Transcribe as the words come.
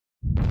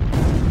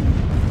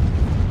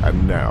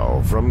And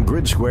now, from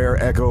Grid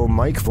Square Echo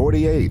Mike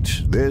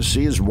 48, this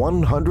is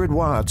 100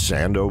 Watts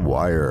and a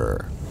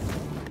Wire.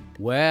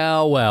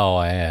 Well,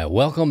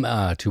 welcome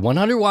to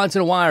 100 Watts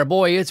and a Wire.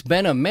 Boy, it's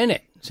been a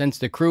minute since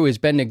the crew has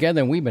been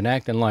together, and we've been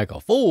acting like a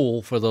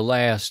fool for the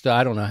last,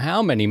 I don't know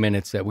how many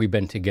minutes that we've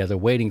been together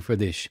waiting for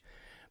this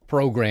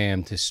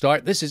program to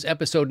start. This is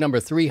episode number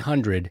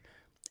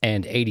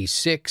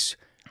 386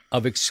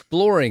 of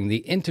Exploring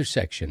the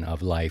Intersection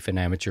of Life and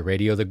Amateur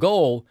Radio.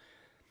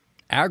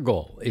 Our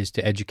goal is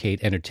to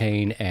educate,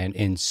 entertain, and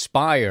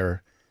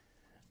inspire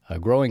a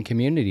growing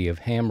community of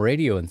ham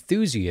radio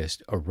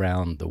enthusiasts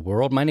around the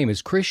world. My name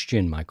is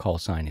Christian. My call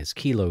sign is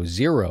Kilo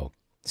Zero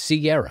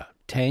Sierra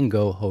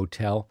Tango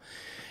Hotel.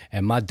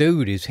 And my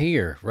dude is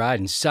here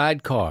riding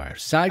Sidecar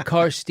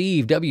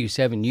Steve,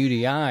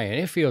 W7UDI. And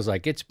it feels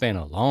like it's been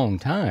a long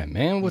time,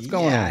 man. What's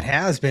going on? Yeah, it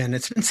has been.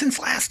 It's been since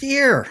last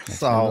year.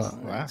 First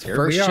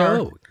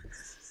show.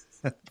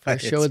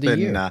 First show of the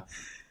year.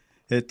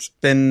 It's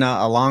been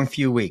a long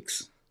few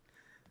weeks.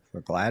 We're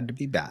glad to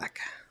be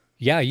back.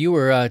 Yeah, you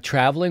were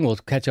traveling. We'll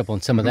catch up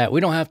on some of that. We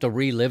don't have to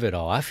relive it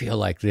all. I feel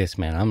like this,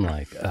 man. I'm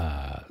like,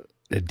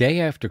 the day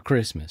after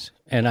Christmas,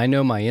 and I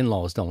know my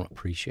in-laws don't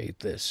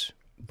appreciate this,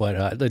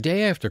 but the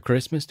day after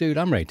Christmas, dude,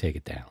 I'm ready to take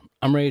it down.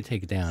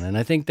 And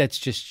I think that's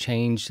just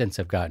changed since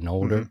I've gotten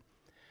older. Mm-hmm.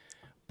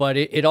 But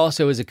it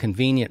also is a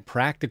convenient,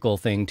 practical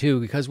thing,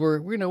 too, because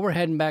we're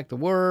heading back to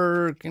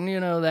work, and,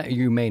 that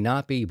you may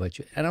not be,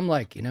 and I'm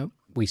like,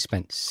 we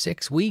spent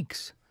 6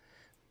 weeks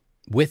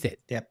with it.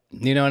 Yep.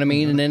 You know what I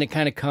mean? Mm-hmm. And then it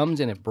kind of comes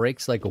and it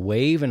breaks like a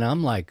wave, and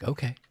I'm like,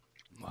 okay,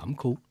 I'm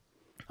cool.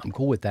 I'm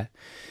cool with that.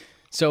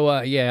 So,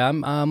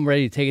 I'm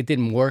ready to take it.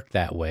 Didn't work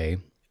that way.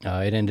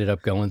 It ended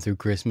up going through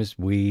Christmas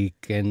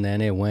week, and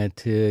then it went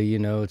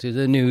to, to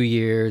the New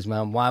Year's.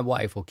 My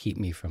wife will keep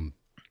me from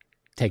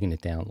taking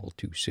it down a little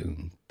too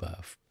soon.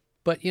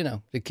 But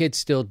the kids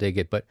still dig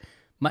it. But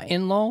my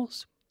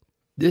in-laws,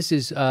 this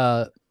is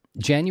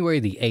January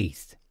the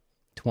 8th,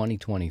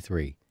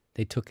 2023.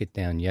 They took it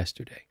down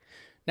yesterday.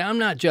 Now, I'm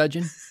not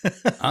judging.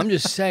 I'm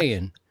just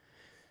saying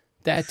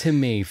that to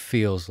me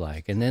feels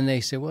like. And then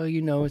they say, well,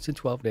 it's in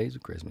 12 days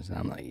of Christmas. And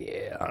I'm like,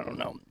 yeah, I don't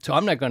know. So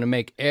I'm not going to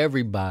make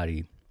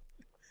everybody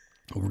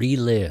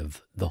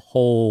relive the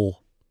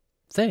whole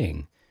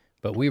thing.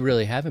 But we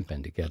really haven't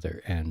been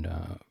together and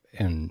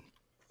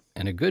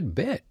a good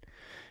bit.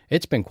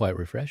 It's been quite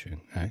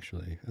refreshing,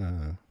 actually.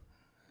 I'm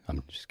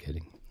just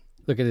kidding.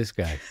 Look at this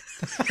guy.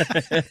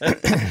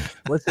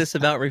 What's this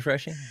about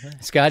refreshing?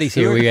 Scotty's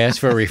here. We asked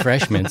for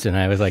refreshments, and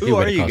I was like, "Who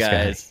are you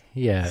guys?" Scotty.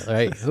 Yeah,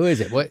 right. Who is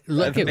it? What?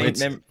 Look at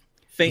it's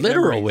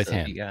literal with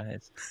him.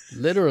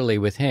 Literally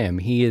with him,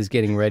 he is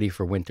getting ready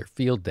for Winter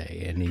Field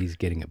Day, and he's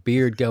getting a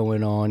beard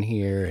going on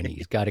here, and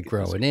he's got it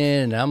growing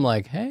in. And I'm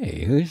like,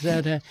 "Hey, who's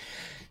that?"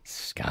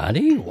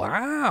 Scotty.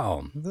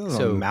 Wow. There's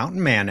a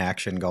mountain man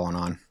action going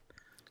on.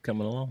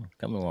 Coming along,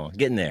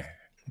 getting there.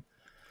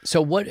 So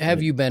what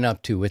have you been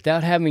up to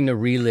without having to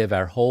relive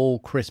our whole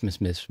Christmas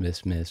miss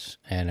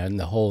and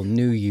the whole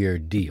New Year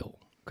deal?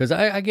 Because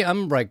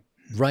I'm like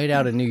right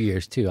out of New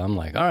Year's too. I'm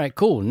like, all right,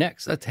 cool.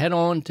 Next, let's head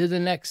on to the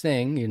next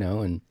thing,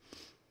 and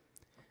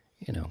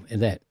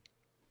that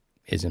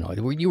isn't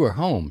all. You were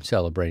home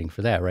celebrating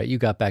for that, right? You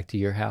got back to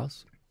your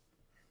house.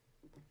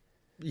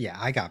 Yeah,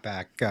 I got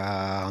back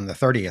on the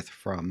 30th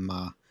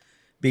from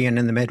being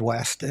in the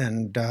Midwest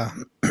and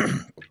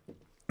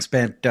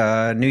spent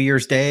New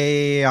Year's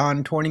Day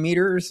on 20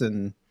 meters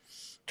and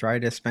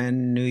tried to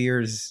spend New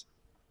Year's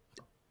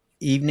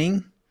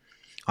evening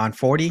on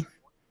 40.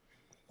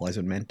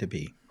 Wasn't meant to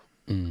be.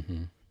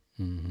 Mm-hmm.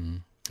 Mm-hmm.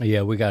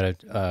 Yeah, we got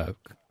to,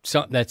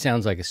 that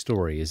sounds like a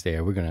story is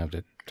there. We're going to have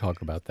to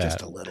talk about that.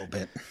 Just a little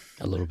bit.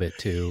 A little bit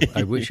too.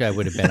 I wish I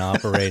would have been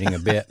operating a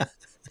bit.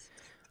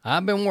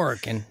 I've been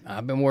working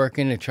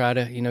to try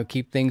to,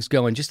 keep things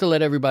going. Just to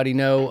let everybody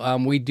know,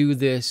 we do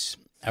this.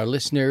 Our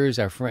listeners,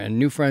 our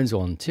new friends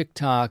on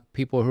TikTok,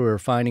 people who are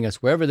finding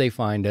us wherever they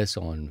find us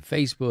on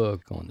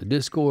Facebook, on the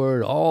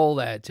Discord, all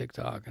that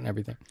TikTok and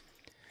everything.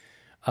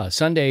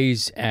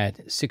 Sundays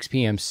at 6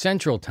 p.m.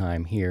 Central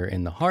Time here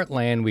in the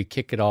Heartland, we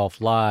kick it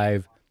off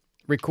live,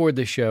 record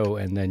the show,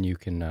 and then you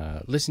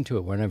can listen to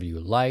it whenever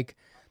you like.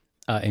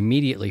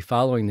 Immediately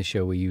following the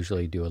show, we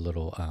usually do a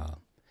little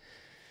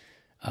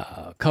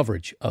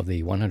coverage of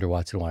the 100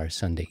 Watts and Wire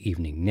Sunday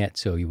Evening Net.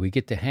 So we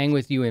get to hang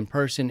with you in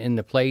person in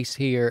the place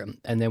here,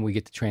 and then we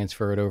get to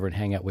transfer it over and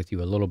hang out with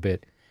you a little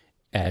bit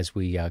as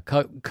we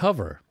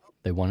cover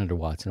the 100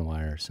 Watts and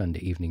Wire Sunday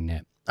Evening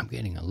Net. I'm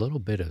getting a little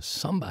bit of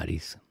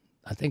somebody's.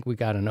 I think we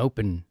got an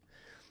open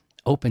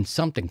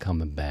something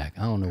coming back.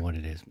 I don't know what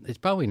it is. It's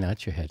probably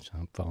not your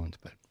headphones,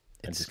 but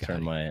it's I just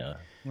turned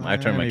I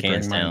turned my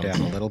cans down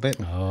a little bit.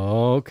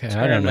 Okay,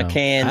 I don't know. My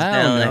cans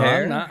down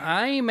there.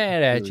 I ain't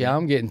mad at you.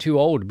 I'm getting too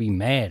old to be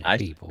mad at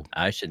people.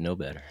 I should know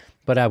better.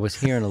 But I was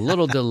hearing a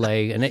little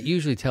delay, and it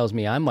usually tells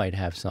me I might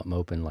have something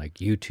open like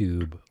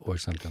YouTube or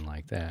something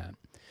like that.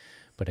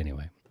 But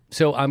anyway,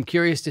 so I'm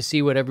curious to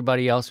see what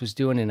everybody else was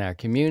doing in our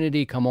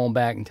community. Come on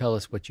back and tell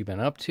us what you've been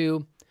up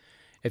to.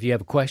 If you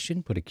have a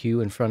question, put a Q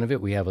in front of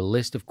it. We have a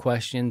list of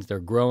questions. They're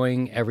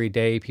growing every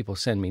day. People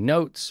send me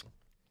notes.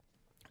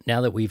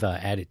 Now that we've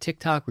added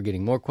TikTok, we're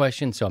getting more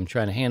questions, so I'm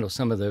trying to handle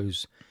some of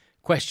those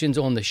questions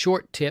on the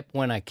short tip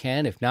when I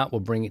can. If not, we'll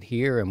bring it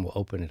here and we'll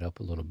open it up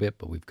a little bit,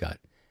 but we've got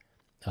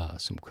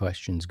some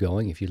questions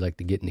going. If you'd like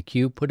to get in the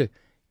queue, put a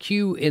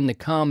Q in the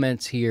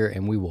comments here,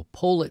 and we will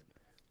pull it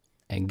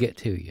and get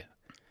to you,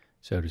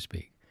 so to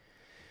speak.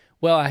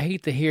 Well, I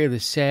hate to hear the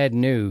sad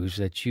news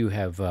that you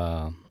have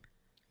a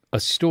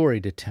story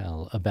to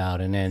tell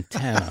about an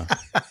antenna,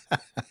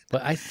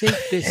 but I think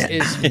this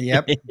is...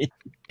 Yep.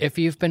 If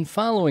you've been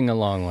following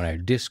along on our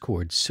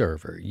Discord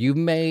server, you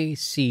may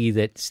see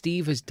that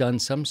Steve has done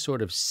some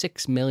sort of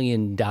 $6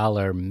 million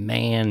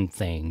man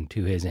thing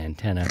to his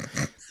antenna,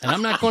 and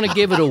I'm not going to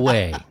give it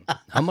away.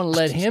 I'm going to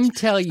let him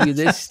tell you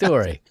this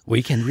story.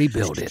 We can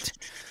rebuild it.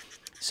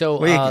 So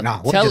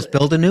we'll just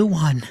build a new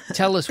one.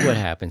 Tell us what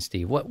happened,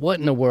 Steve. What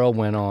in the world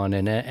went on?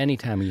 And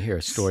anytime you hear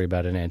a story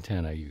about an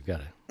antenna, you got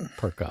to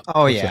perk up.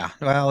 Oh, yeah.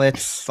 Well,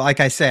 it's like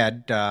I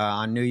said,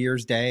 on New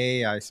Year's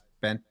Day, I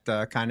spent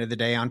kind of the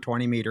day on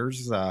 20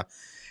 meters.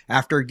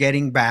 After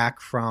getting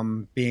back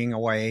from being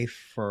away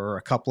for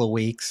a couple of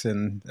weeks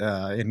in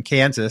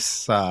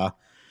Kansas, I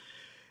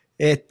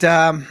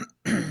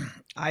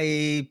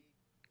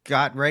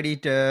got ready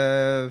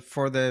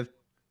for the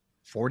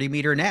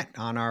 40-meter net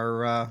on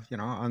our,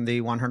 on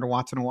the 100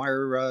 watts and a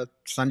wire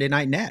Sunday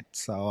night net.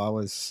 So I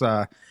was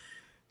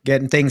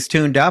getting things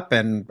tuned up,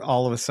 and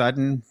all of a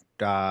sudden,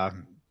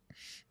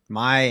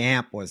 my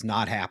amp was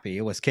not happy.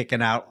 It was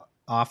kicking out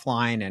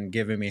offline and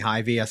giving me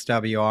high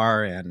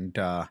VSWR, and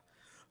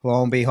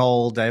lo and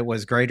behold, it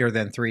was greater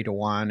than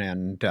 3-to-1,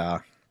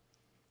 and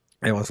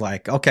it was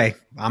like, okay,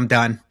 I'm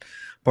done.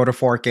 Put a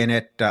fork in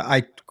it.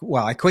 I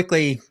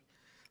quickly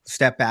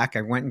stepped back.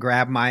 I went and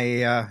grabbed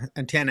my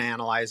antenna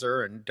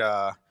analyzer and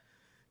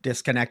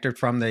disconnected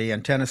from the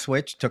antenna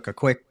switch, took a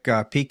quick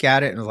peek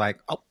at it, and was like,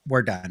 oh,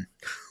 we're done.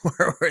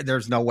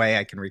 There's no way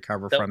I can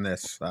recover from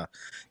this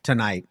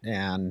tonight.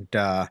 And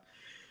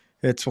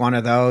it's one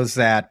of those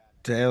that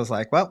it was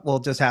like, well, we'll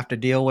just have to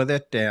deal with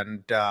it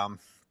and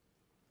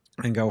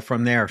go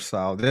from there.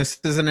 So this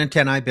is an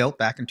antenna I built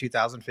back in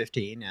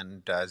 2015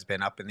 and has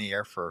been up in the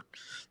air for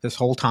this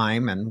whole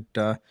time. And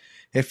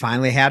it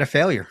finally had a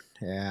failure.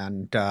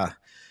 And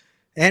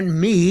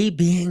me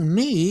being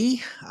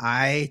me,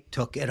 I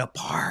took it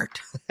apart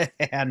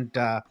and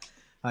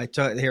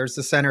here's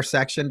the center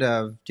section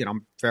to,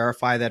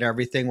 verify that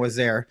everything was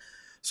there.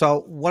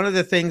 So one of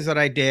the things that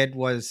I did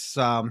was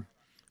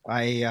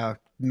I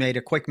made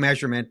a quick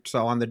measurement.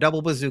 So on the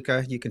double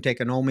bazooka, you can take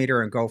an ohm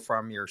meter and go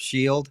from your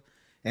shield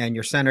and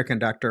your center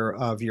conductor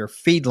of your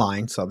feed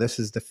line. So this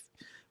is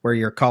where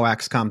your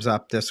coax comes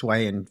up this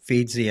way and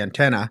feeds the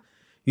antenna.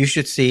 You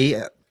should see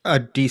a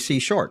DC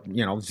short, 0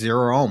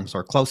 ohms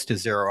or close to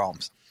 0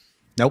 ohms.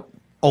 Nope,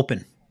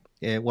 open.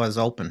 It was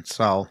open.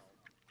 So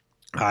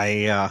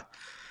I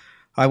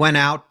went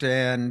out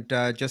and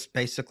just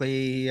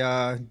basically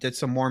did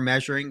some more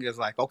measuring. It was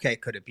like, okay,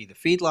 could it be the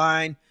feed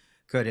line?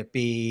 Could it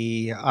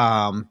be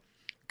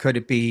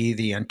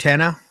the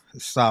antenna?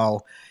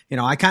 So,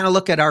 I kind of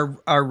look at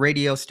our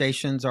radio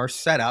stations, our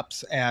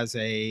setups as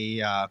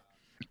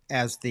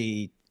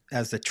the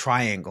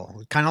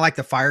triangle, kind of like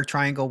the fire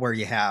triangle where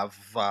you have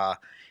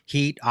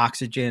heat,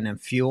 oxygen,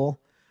 and fuel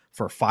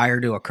for fire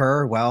to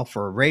occur. Well,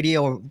 for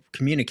radio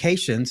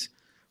communications,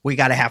 we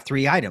got to have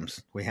 3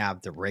 items. We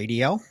have the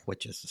radio,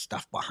 which is the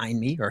stuff behind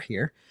me or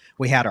here.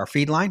 We had our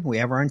feed line. We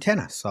have our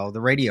antenna. So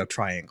the radio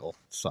triangle.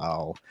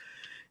 So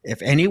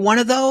if any one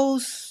of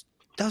those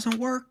doesn't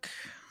work,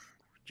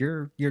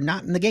 you're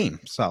not in the game.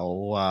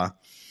 So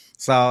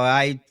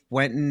I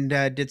went and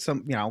did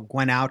some,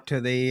 went out to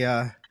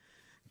the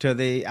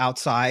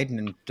outside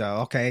and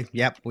okay,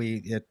 yep,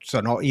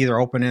 either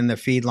open in the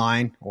feed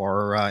line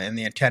or in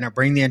the antenna.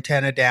 Bring the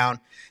antenna down,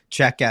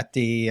 check at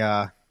the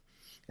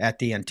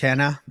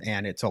antenna,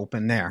 and it's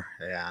open there.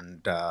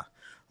 And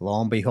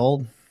lo and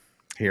behold,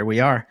 here we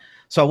are.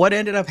 So what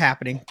ended up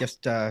happening?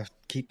 Just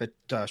keep it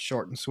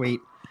short and sweet.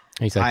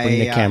 He's like, bring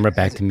the camera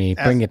back to me.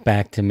 Bring it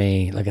back to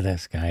me. Look at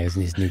this guy in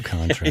his new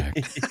contract.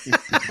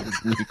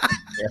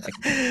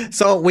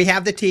 So we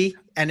have the T,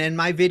 and in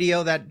my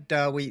video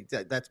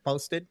that's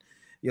posted,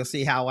 you'll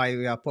see how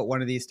I put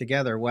one of these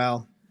together.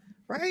 Well,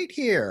 right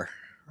here,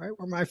 right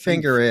where my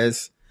finger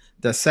is,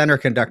 the center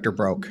conductor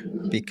broke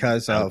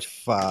because of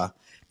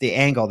the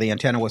angle. The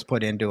antenna was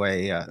put into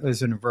it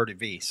was an inverted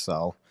V,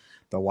 so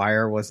the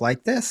wire was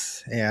like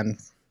this, and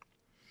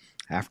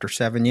after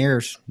 7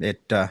 years,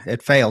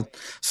 it failed.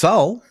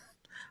 So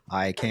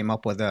I came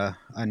up with a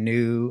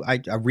new.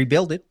 I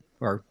rebuilt it,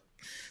 or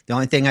the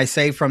only thing I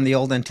saved from the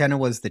old antenna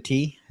was the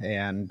T,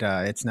 and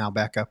it's now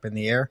back up in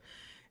the air.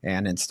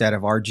 And instead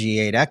of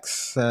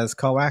RG8X as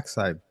coax,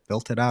 I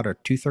built it out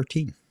of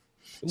 213.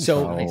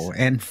 So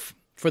and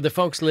For the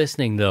folks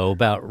listening, though,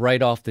 about right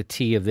off the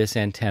tee of this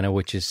antenna,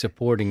 which is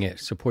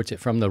supports it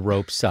from the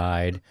rope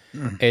side,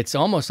 it's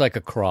almost like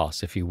a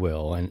cross, if you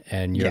will,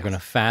 and you're going to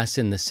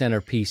fasten the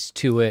centerpiece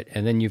to it,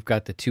 and then you've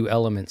got the two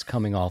elements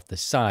coming off the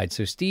side.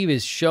 So Steve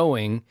is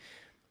showing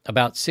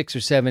about 6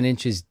 or 7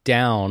 inches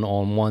down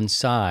on one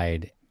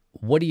side.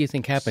 What do you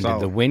think happened?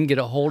 Did the wind get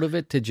a hold of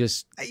it to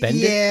just bend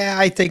it? Yeah,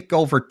 I think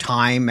over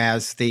time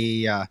as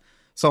the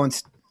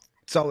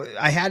so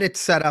I had it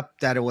set up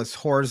that it was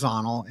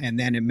horizontal, and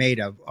then it made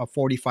a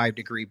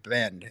 45-degree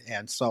bend.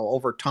 And so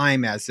over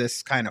time, as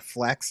this kind of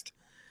flexed,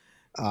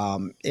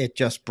 it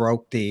just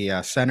broke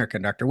the center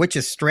conductor, which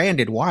is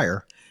stranded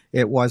wire.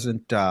 It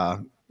wasn't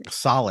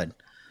solid.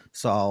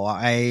 So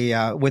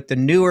with the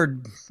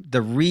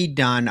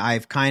redone,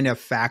 I've kind of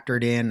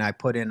factored in, I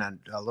put in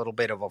a little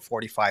bit of a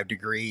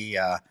 45-degree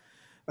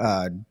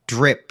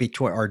drip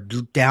between, or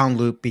down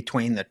loop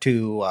between the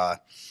two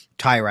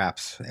tie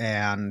wraps.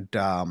 And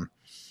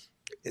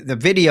the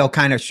video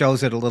kind of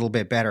shows it a little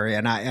bit better.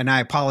 And I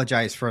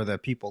apologize for the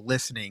people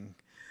listening.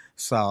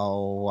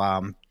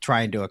 So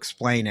trying to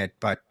explain it,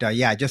 but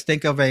yeah, just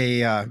think of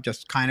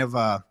just kind of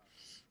a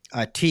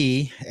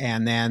T,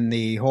 and then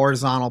the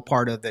horizontal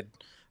part of the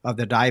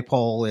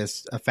dipole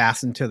is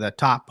fastened to the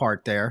top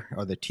part there,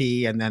 or the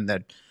T, and then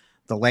the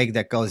leg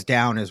that goes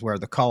down is where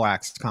the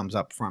coax comes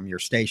up from your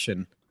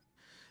station,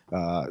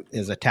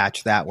 is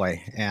attached that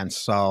way. And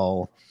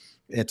so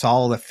it's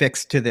all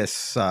affixed to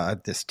this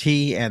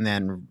T, and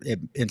then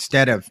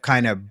instead of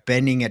kind of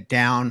bending it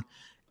down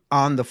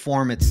on the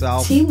form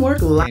itself. Teamwork.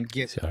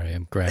 Sorry,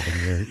 I'm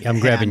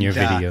grabbing your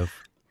video.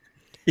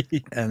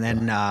 And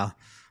then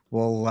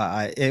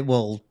it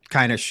will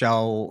kind of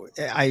show.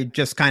 I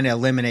just kind of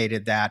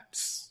eliminated that.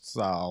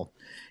 So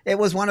it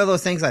was one of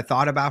those things I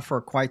thought about for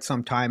quite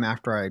some time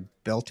after I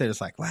built it. It's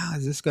like, wow,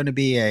 is this going to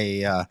be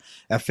a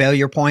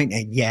failure point?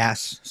 And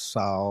yes.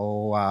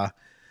 So,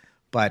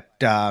 but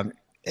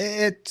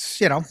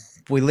it's,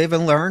 we live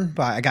and learn.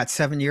 But I got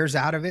 7 years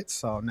out of it.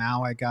 So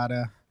now I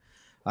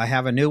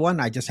have a new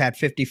one. I just had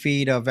 50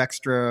 feet of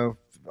extra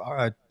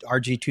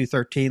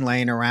RG213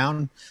 laying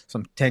around,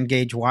 some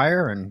 10-gauge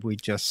wire, and we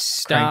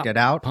just cranked it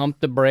out.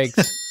 Pump the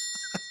brakes.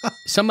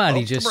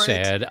 Somebody just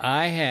said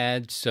I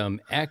had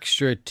some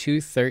extra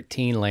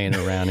 213 laying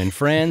around. And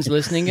friends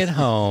listening at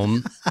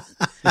home,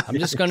 I'm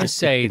just going to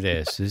say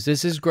this.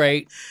 This is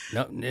great.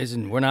 No,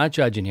 we're not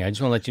judging here. I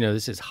just want to let you know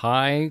this is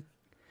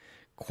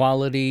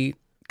high-quality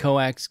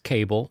coax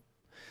cable.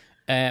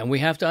 And we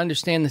have to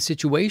understand the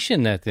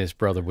situation that this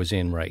brother was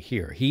in right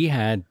here. He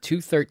had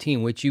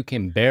 213, which you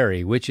can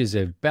bury, which is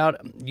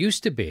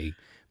used to be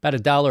about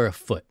 $1 a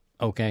foot,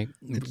 okay?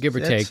 Give or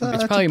take. It's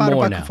probably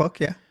more now.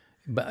 Yeah.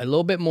 But a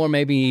little bit more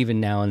maybe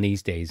even now in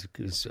these days,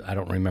 because I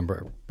don't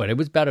remember. But it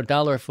was about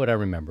 $1 a foot, I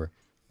remember.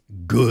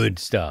 Good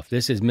stuff.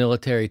 This is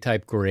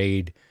military-type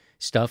grade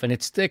stuff, and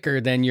it's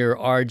thicker than your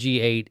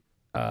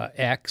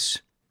RG8X.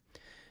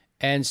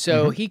 And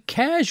so he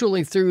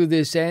casually threw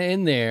this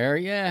in there.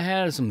 Yeah,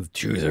 had some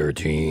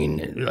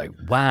 213. Like,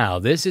 wow,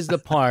 this is the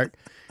part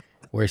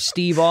where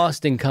Steve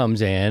Austin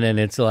comes in, and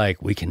it's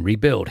like, we can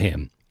rebuild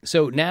him.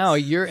 So now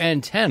your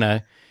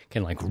antenna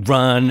can like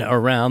run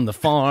around the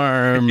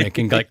farm. It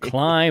can like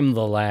climb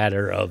the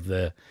ladder of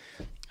the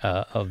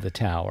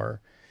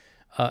tower.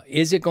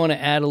 Is it going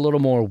to add a little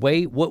more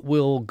weight? What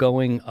will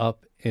going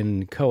up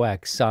in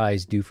coax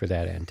size do for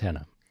that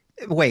antenna?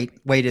 Weight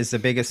is the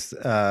biggest,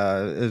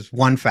 is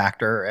one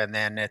factor, and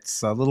then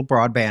it's a little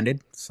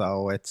broadbanded,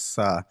 so it's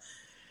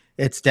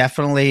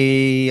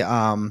definitely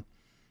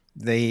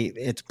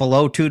it's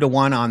below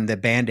 2-to-1 on the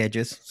band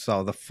edges.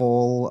 So the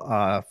full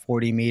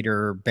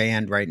 40-meter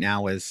band right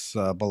now is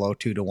below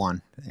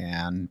 2-to-1,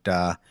 and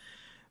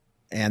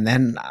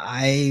then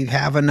I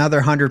have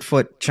another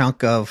 100-foot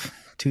chunk of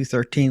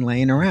 213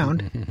 laying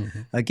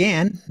around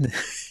again,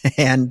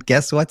 and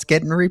guess what's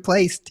getting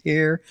replaced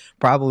here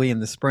probably in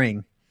the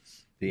spring.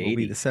 Will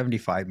be the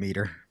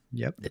 75-meter.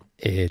 Yep.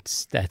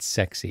 That's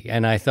sexy.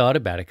 And I thought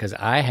about it because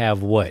I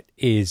have what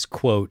is,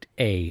 quote,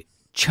 a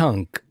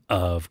chunk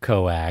of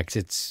coax.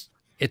 It's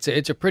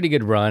a pretty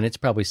good run. It's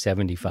probably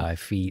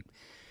 75 feet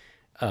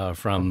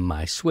from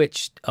my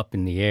switch up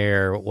in the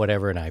air,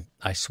 whatever. And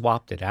I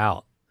swapped it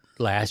out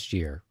last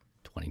year,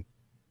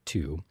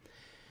 22.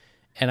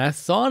 And I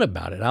thought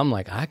about it. I'm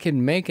like, I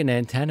can make an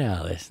antenna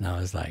out of this. And I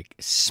was like,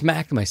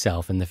 smacked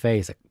myself in the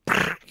face. Like,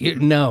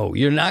 no,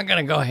 you're not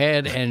going to go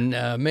ahead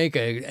and make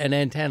an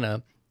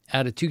antenna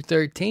out of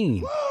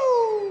 213.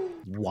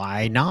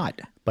 Why not?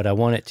 But I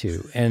want it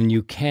to, and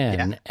you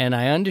can. Yeah. And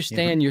I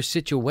understand your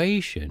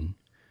situation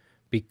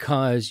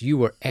because you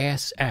were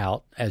ass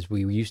out, as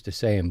we used to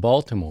say in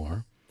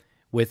Baltimore,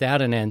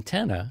 without an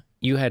antenna.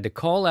 You had to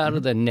call out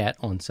of the net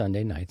on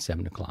Sunday night,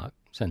 7 o'clock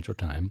Central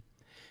Time.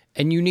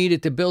 And you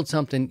needed to build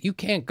something. You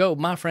can't go,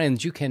 my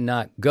friends, you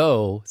cannot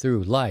go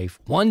through life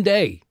one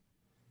day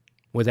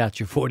without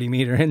your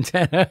 40-meter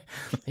antenna.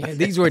 Yeah,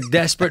 these were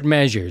desperate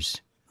measures.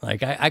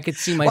 Like, I could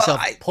see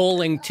myself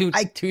pulling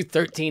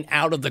 213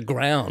 out of the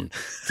ground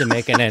to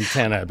make an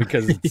antenna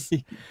because it's...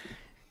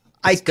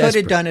 I could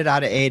have done it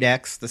out of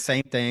 8X, the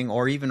same thing,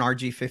 or even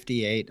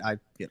RG58. I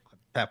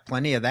have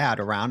plenty of that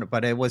around,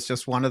 but it was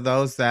just one of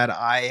those that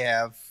I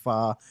have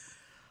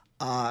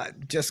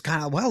just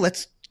kind of, well,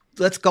 let's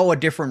go a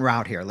different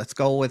route here. Let's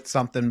go with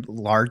something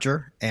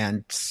larger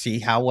and see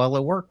how well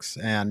it works.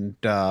 And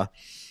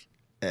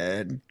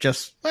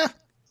just, well,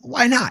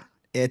 why not?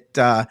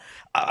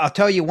 I'll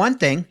tell you one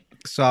thing.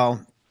 So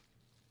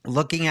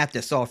looking at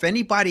this, so if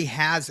anybody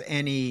has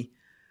any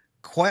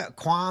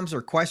qualms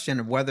or question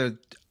of whether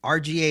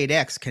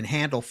RG8X can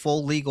handle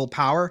full legal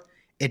power,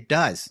 it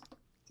does.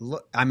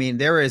 Look, I mean,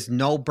 there is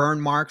no burn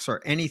marks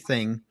or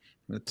anything.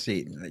 Let's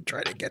see. Let me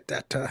try to get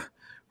that to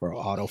where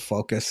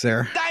autofocus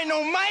there.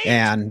 Dynamite!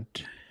 And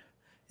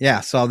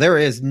yeah, so there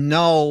is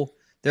no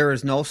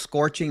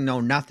scorching, no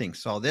nothing.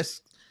 So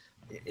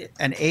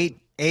an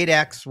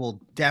 8X will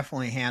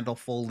definitely handle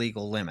full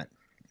legal limit.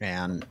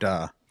 And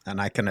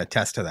I can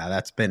attest to that.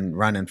 That's been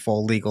running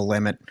full legal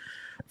limit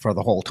for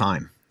the whole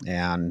time.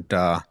 And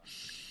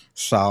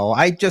so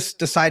I just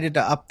decided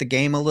to up the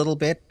game a little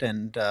bit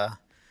and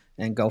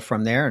go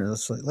from there. And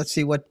let's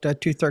see what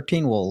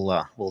 213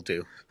 will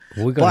do.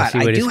 We're going to see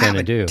what it's going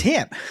to do.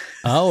 Tip.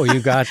 Oh, you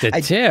got the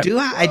tip.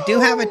 I do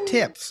have a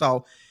tip.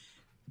 So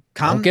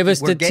don't give us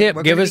the tip.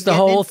 Give us the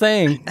whole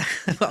thing.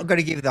 I'm going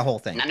to give you the whole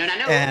thing.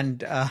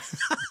 No.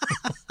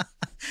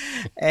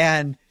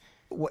 And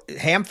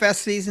Hamfest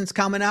season's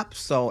coming up.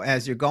 So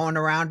as you're going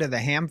around to the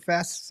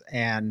Hamfests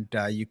and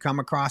you come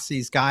across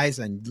these guys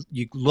and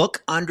you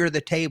look under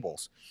the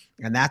tables,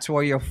 and that's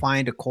where you'll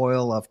find a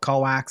coil of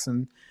coax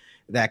and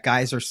that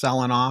guys are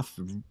selling off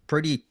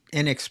pretty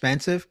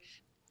inexpensive.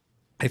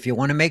 If you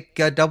want to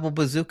make double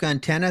bazooka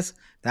antennas,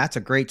 that's a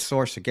great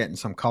source of getting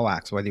some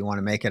coax, whether you want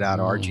to make it out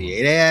of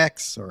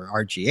RG8X or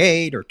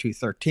RG8 or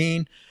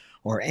 213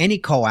 or any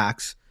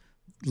coax.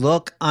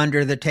 Look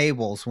under the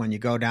tables when you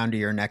go down to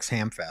your next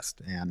Hamfest,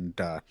 and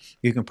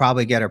you can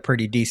probably get a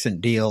pretty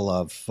decent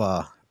deal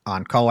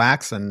on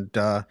coax and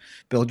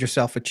build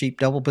yourself a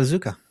cheap double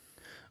bazooka.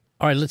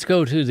 All right, let's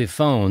go to the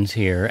phones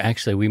here.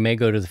 Actually, we may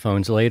go to the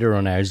phones later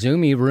on our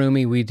Zoomy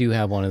Roomy. We do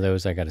have one of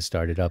those. I got to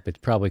start it up. It's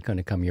probably going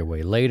to come your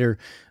way later.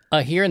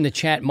 Here in the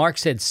chat, Mark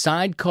said,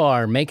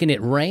 sidecar, making it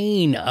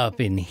rain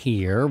up in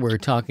here. We're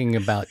talking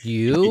about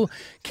you.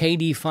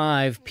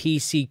 KD5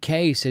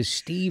 PCK says,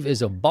 Steve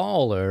is a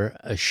baller,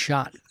 a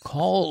shot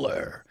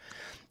caller.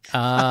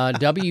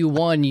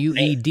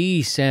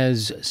 W1UED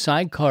says,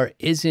 sidecar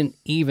isn't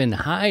even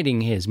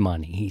hiding his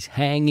money. He's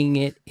hanging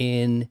it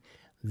in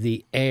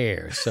the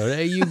air. So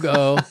there you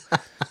go.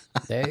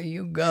 There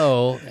you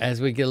go.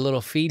 As we get a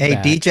little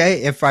feedback. Hey,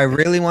 DJ, if I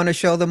really want to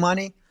show the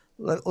money,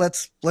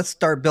 let's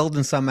start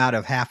building some out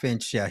of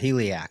 1/2-inch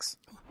heliacs.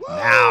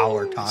 Now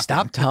we're talking.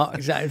 Stop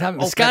talking.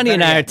 Scotty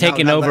and I are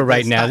taking over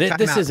right now.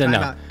 This is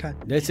enough.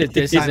 This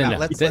is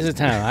enough. This is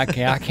time. I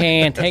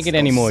can't take it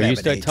anymore. You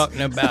start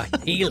talking about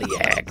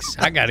heliacs.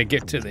 I got to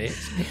get to the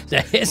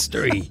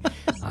history.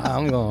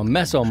 I'm gonna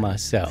mess on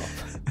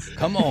myself.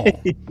 Come on.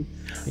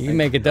 You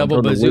make a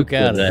double bazooka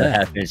out of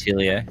that. 1/2-inch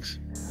heliacs.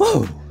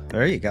 Whoa.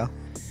 There you go.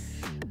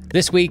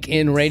 This week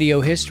in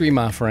radio history,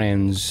 my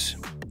friends,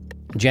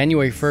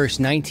 January 1st,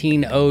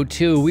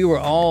 1902. We were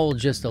all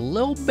just a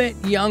little bit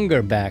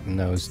younger back in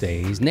those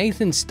days.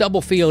 Nathan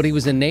Stubblefield, he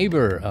was a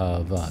neighbor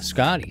of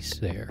Scotty's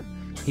there.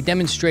 He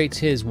demonstrates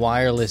his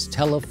wireless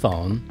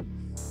telephone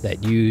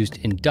that used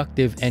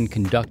inductive and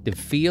conductive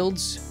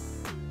fields.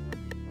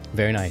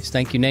 Very nice.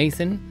 Thank you,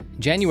 Nathan.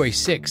 January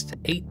 6th,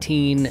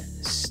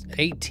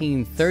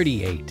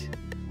 1838.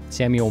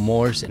 Samuel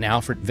Morse and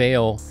Alfred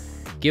Vail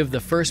give the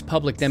first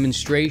public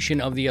demonstration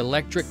of the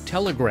electric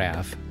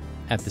telegraph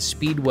at the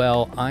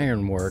Speedwell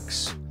Iron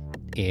Works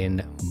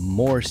in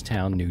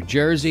Morristown, New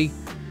Jersey.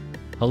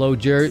 Hello,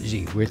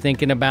 Jersey. We're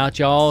thinking about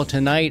y'all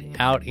tonight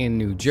out in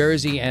New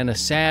Jersey, and a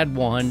sad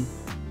one.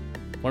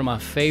 One of my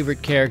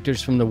favorite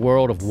characters from the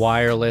world of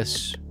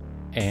wireless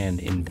and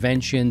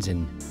inventions.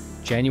 In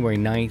January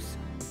 9th,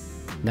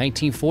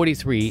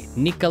 1943,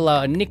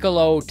 Nikola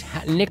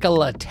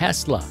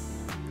Tesla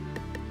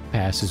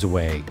passes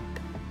away.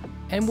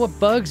 And what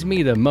bugs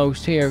me the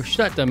most here,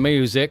 shut the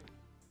music,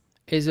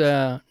 is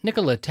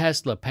Nikola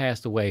Tesla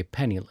passed away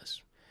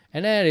penniless.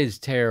 And that is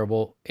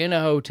terrible, in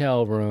a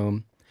hotel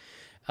room.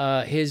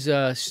 His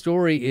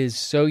story is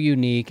so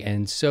unique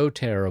and so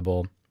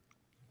terrible.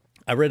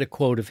 I read a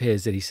quote of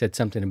his that he said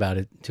something about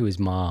it to his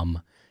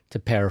mom, to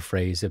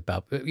paraphrase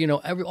about,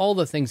 all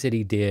the things that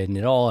he did, and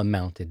it all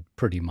amounted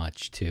pretty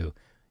much to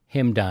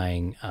him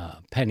dying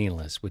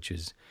penniless, which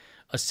is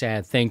a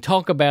sad thing.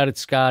 Talk about it,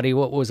 Scotty.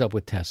 What was up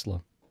with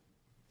Tesla?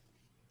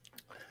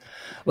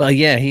 Well,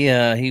 yeah,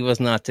 he was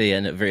not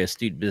a very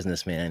astute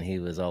businessman. He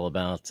was all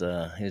about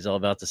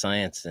the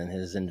science and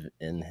his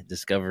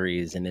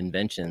discoveries and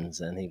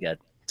inventions, and he got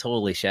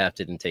totally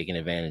shafted and taken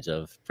advantage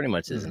of pretty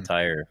much his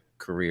entire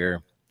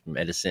career, from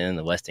Edison,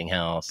 the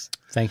Westinghouse.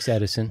 Thanks,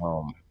 Edison.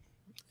 I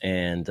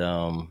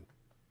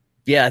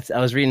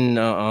was reading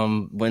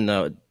when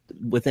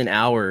within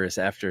hours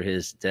after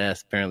his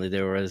death, apparently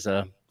there was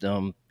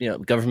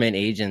government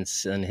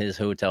agents in his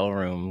hotel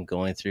room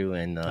going through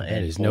and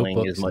his pulling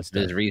notebooks as much and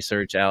of his stuff.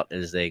 research out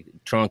as they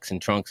trunks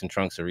and trunks and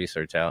trunks of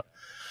research out.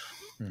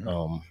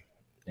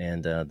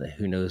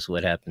 Who knows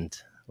what happened,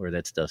 where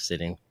that stuff's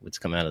sitting, what's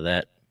come out of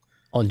that.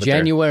 On But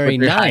January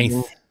they're hiding.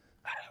 9th,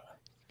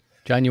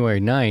 January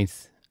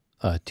 9th,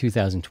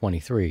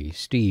 2023,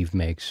 Steve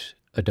makes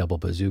a double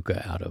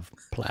bazooka out of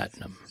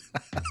platinum.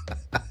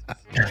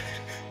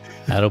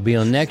 That'll be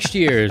on next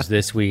year's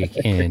This Week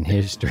in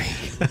History.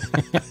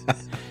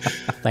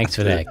 Thanks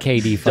for that,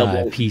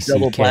 KD5PCK.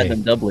 Double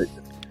platinum doublet.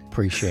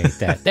 Appreciate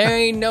that. There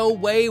ain't no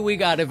way we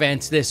got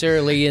events this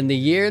early in the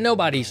year.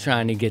 Nobody's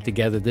trying to get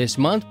together this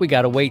month. We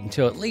got to wait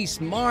until at least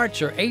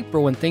March or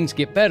April when things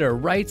get better,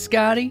 right,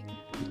 Scotty?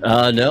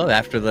 No,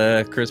 after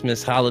the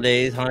Christmas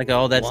holidays, Hanukkah,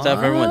 all that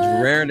stuff, everyone's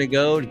raring to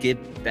go to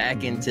get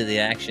back into the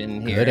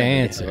action here. Good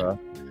answer.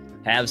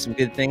 Have some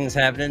good things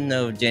happening.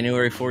 No,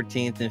 January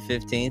 14th and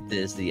 15th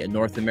is the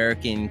North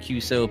American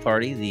QSO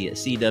party, the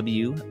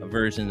CW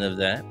version of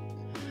that.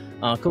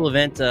 Cool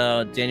event,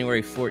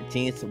 January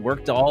 14th,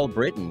 Work to All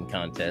Britain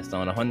contest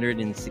on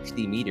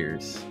 160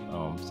 meters,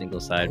 single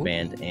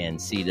sideband and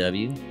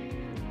CW.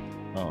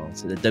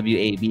 So the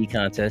WAB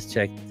contest,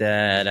 check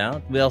that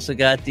out. We also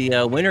got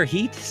the Winter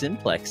Heat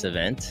Simplex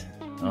event.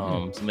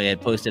 Somebody had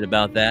posted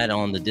about that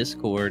on the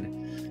Discord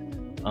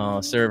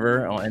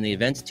server and the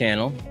events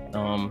channel.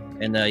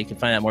 And you can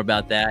find out more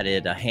about that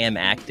at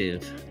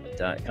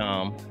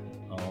hamactive.com.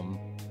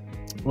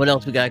 What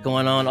else we got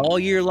going on all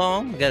year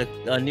long? We got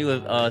a new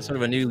sort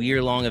of a new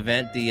year-long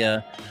event,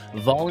 the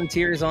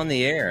Volunteers on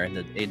the Air,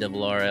 the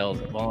ARRL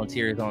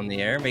Volunteers on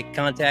the Air. Make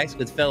contacts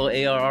with fellow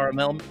ARR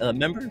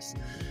members,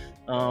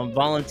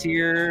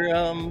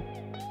 volunteer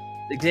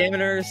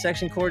examiners,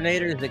 section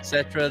coordinators,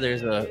 etc.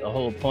 There's a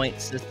whole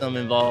point system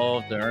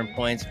involved to earn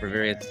points for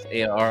various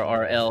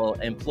ARRL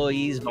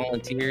employees,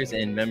 volunteers,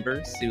 and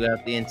members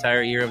throughout the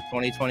entire year of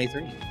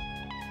 2023.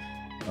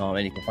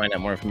 And you can find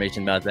out more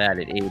information about that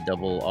at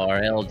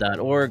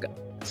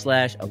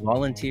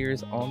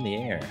ARRL.org/volunteers on the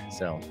air.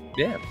 So,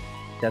 yeah,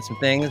 got some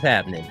things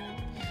happening.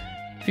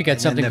 If you got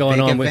And something then going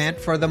the big on with event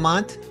for the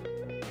month,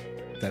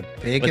 the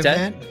big What's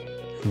that? event.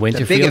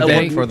 Winterfield big Day,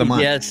 event for the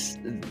month. Yes,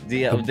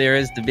 there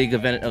is the big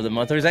event of the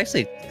month. There's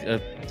actually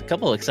a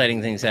couple of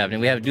exciting things happening.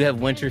 We do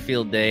have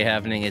Winterfield Day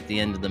happening at the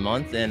end of the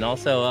month, and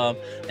also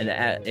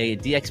a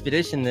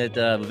de-expedition at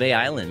Bouvet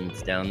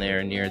Island down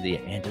there near the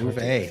Antarctic.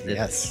 Bouvet,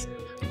 yes.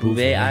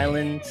 Bouvet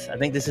Island. I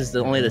think this is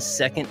only the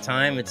second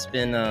time it's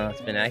been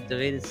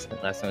activated.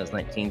 Last time was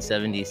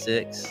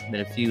 1976.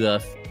 Been a few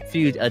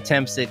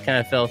attempts that kind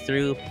of fell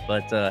through,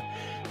 but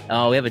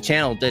we have a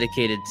channel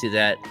dedicated to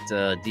that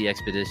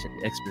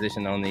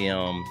expedition on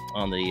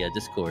the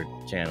Discord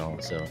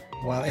channel. So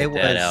Well, it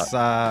that was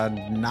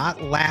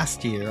not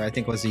last year. I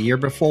think it was the year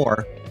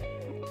before.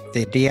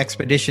 The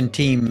de-expedition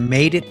team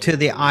made it to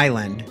the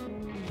island.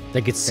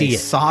 they could see They it.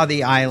 saw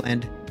the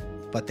island,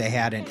 but they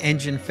had an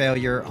engine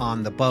failure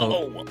on the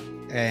boat,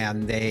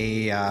 and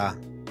they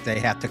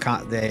had to.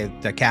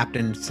 The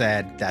captain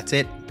said, "That's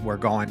it. We're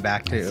going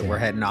back to. We're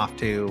heading off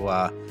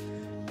to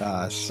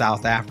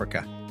South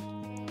Africa."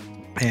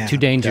 And, Too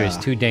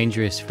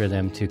dangerous for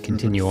them to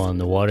continue on.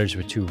 The waters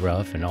were too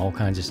rough and all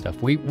kinds of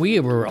stuff. We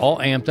were all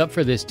amped up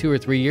for this 2 or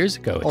 3 years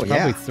ago. It's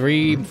probably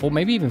 3, 4,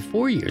 maybe even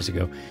 4 years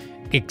ago.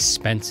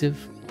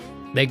 Expensive.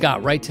 They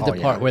got right to the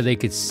part where they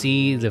could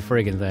see the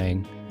friggin'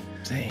 thing.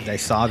 They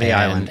saw the and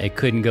island. It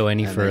couldn't go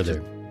any And they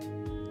further.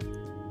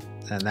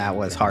 And that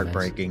was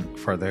heartbreaking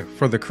for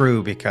the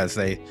crew because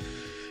it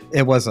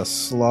was a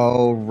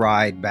slow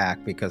ride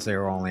back because they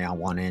were only on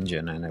one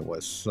engine, and it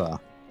was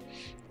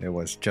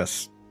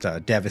just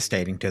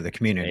devastating to the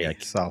community. Yeah.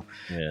 So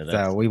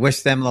yeah, we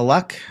wish them the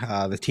luck.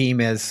 The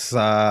team is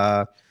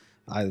the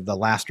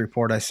last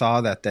report I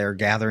saw that they're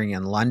gathering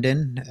in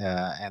London,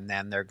 and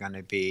then they're going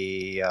to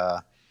be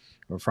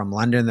from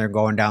London. They're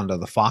going down to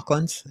the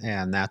Falklands,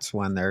 and that's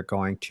when they're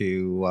going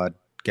to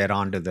get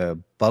onto the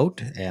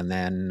boat and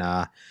then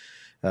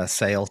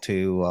sail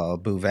to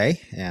Bouvet.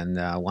 And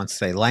once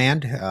they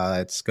land,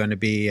 it's going to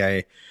be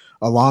a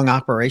long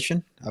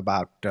operation,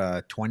 about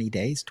 20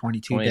 days,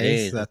 22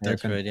 days. That they're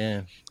That's gonna, right,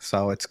 yeah.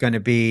 So it's going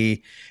to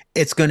be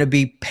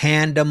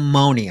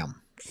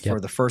pandemonium for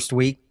the first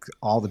week.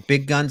 All the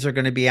big guns are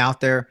going to be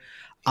out there.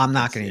 I'm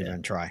not going to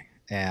even try.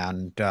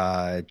 And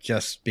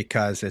just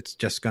because it's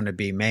just going to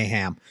be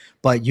mayhem.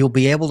 But you'll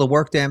be able to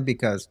work them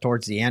because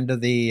towards the end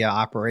of the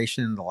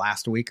operation, the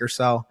last week or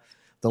so,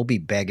 they'll be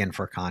begging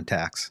for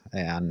contacts.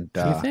 And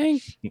You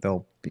think?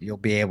 you'll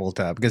be able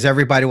to, because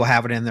everybody will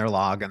have it in their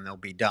log and they'll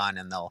be done,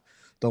 and they'll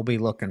be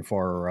looking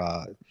for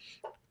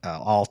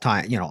all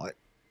time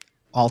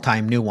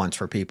new ones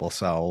for people.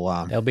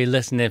 So They'll be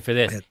listening for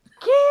this.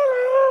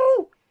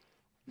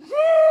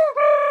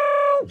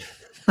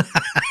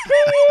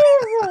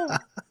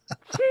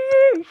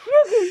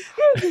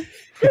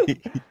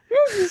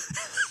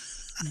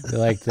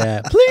 Like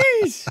that.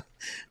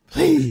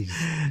 Please.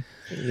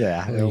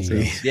 Yeah, it'll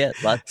be. Yeah,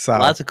 So-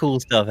 lots of cool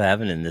stuff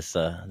happening this this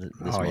Oh,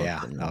 month.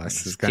 yeah. And, No,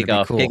 this is let's gonna kick be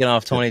off cool. kicking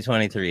off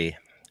 2023. It's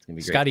gonna be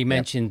great. Scotty Yep.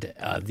 mentioned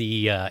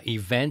the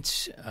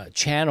events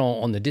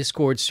channel on the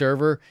Discord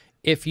server.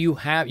 If you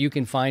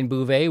can find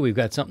Bouvet. We've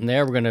got something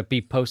there. We're going to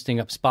be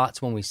posting up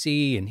spots when we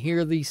see and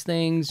hear these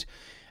things.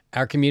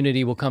 Our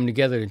community will come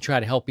together and try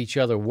to help each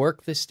other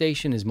work this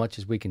station as much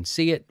as we can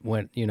see it.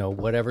 When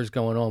whatever's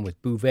going on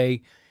with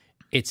Bouvet,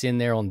 it's in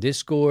there on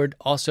Discord.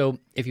 Also,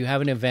 if you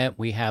have an event,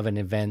 we have an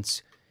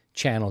events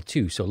channel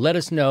too. So let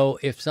us know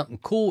if something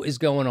cool is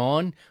going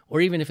on,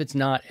 or even if it's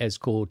not as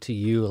cool to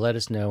you. Let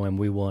us know, and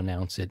we will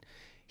announce it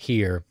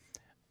here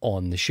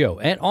on the show.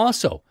 And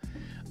also,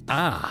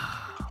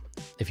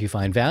 if you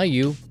find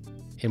value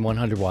in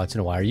 100 Watts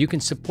in a Wire, you can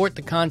support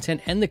the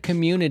content and the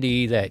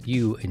community that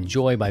you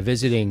enjoy by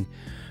visiting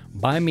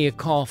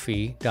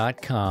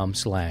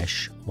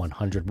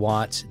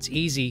buymeacoffee.com/100watts. It's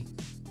easy.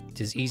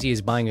 It's as easy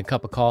as buying a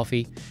cup of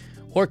coffee,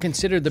 or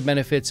consider the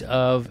benefits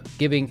of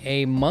giving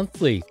a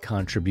monthly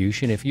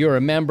contribution. If you're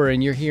a member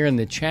and you're here in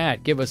the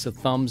chat, give us a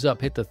thumbs up,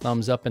 hit the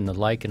thumbs up and the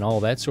like and all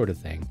that sort of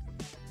thing.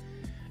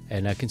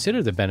 And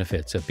consider the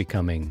benefits of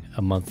becoming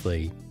a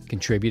monthly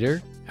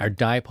contributor. Our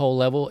dipole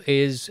level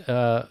is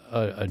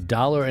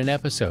 $1 an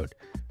episode.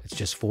 It's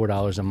just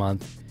 $4 a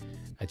month.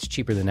 That's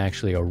cheaper than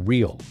actually a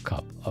real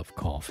cup of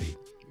coffee.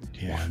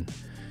 Yeah.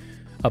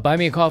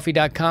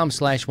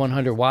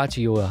 Buymeacoffee.com/100watts.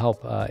 You will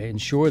help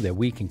ensure that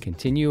we can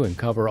continue and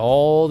cover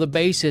all the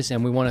bases.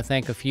 And we want to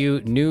thank a few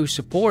new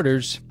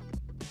supporters.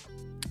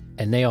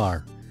 And they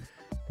are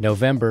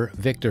November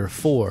Victor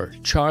 4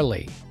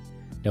 Charlie,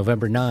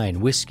 November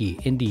 9 Whiskey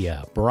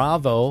India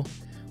Bravo,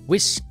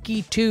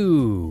 Whiskey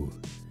 2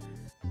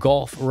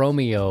 Golf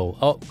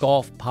Romeo,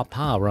 Golf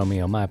Papa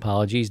Romeo, my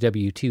apologies,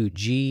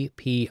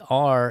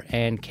 W2GPR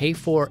and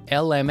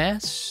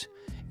K4LMS,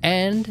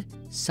 and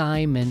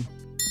Simon.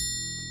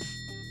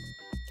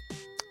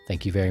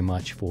 Thank you very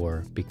much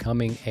for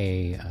becoming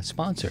a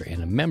sponsor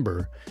and a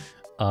member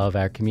of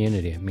our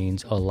community. It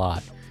means a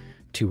lot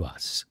to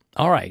us.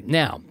 All right,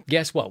 now,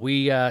 guess what?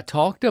 We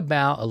talked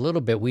about a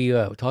little bit. We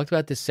talked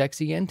about this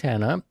sexy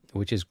antenna,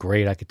 which is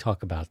great. I could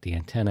talk about the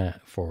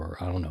antenna for,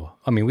 I don't know.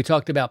 I mean, we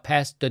talked about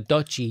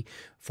Pastaducci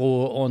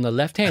on the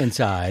left-hand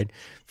side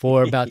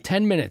for about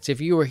 10 minutes. If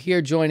you were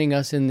here joining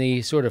us in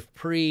the sort of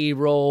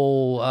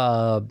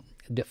pre-roll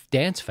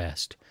dance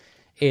fest,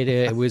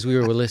 it was we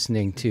were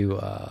listening to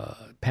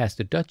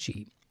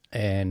Pastaducci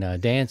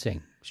and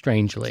dancing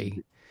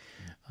strangely.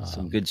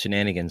 Some good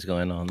shenanigans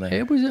going on there.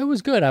 It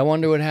was good. I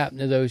wonder what happened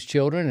to those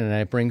children, and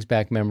it brings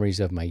back memories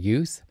of my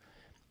youth.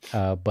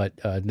 But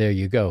there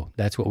you go.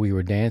 That's what we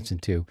were dancing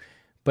to.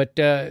 But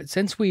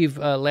since we've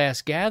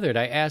last gathered,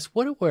 I asked,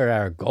 what were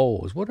our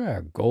goals? What are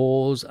our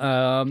goals?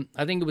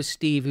 I think it was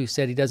Steve who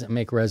said he doesn't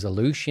make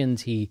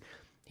resolutions. He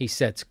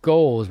sets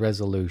goals,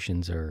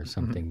 resolutions, or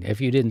something. If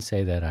you didn't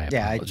say that, I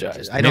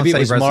apologize. I don't Maybe it say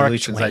was Mark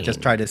resolutions. I just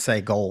Twain. try to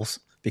say goals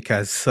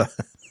because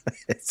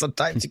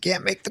sometimes you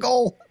can't make the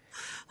goal.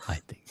 I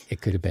think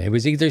it could have been. It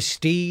was either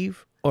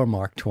Steve or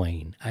Mark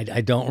Twain.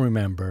 I don't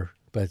remember,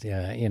 but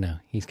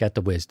he's got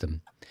the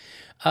wisdom.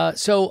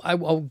 So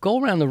I'll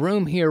go around the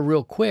room here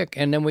real quick,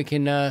 and then we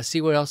can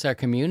see what else our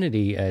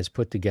community has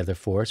put together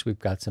for us. We've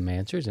got some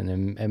answers,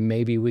 and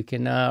maybe we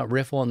can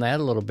riff on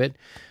that a little bit.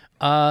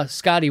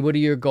 Scotty, what are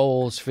your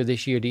goals for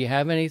this year? Do you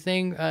have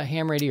anything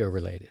ham radio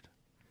related?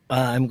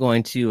 I'm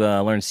going to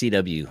learn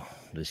CW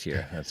this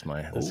year. That's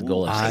the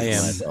goal I've set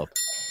for myself.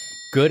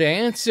 Good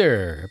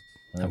answer.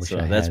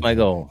 That's my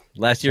goal.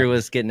 Last year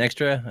was getting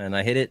extra, and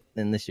I hit it.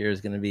 And this year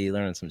is going to be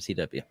learning some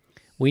CW.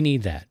 We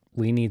need that.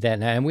 We need that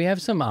now, and we have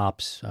some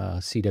ops,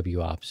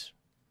 CW ops,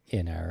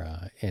 in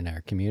our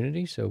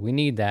community. So we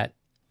need that.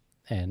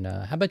 And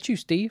how about you,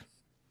 Steve?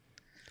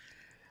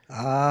 Put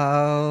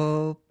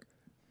up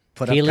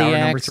tower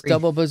number Heliax 3.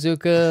 double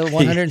bazooka,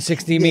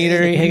 160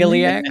 meter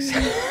Heliax.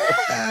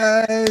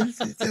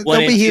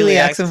 There'll be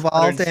Heliax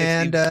involved,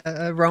 and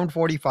around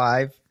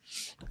 45,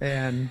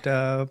 and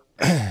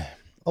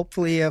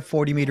hopefully a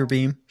 40-meter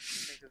beam.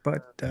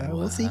 But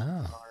we'll see.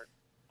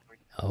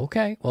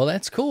 Okay, well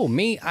that's cool.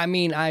 I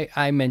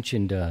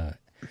mentioned that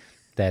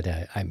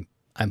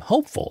I'm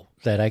hopeful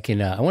that I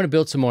can. I want to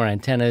build some more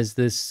antennas.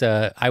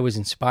 I was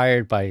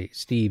inspired by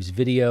Steve's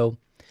video,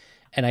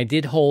 and I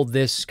did hold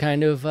this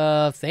kind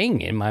of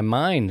thing in my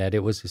mind that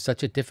it was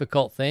such a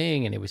difficult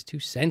thing, and it was too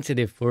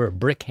sensitive for a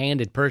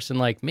brick-handed person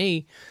like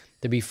me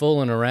to be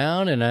fooling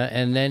around.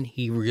 And then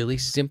he really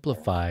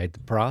simplified the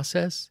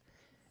process,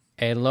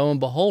 and lo and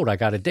behold, I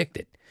got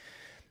addicted.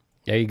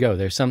 There you go.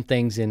 There's some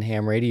things in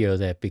ham radio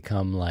that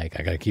become like,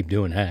 I got to keep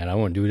doing that. I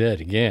want to do that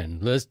again.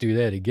 Let's do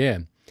that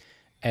again.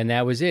 And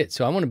that was it.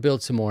 So I want to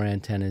build some more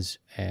antennas,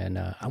 and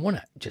I want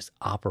to just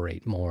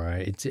operate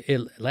more.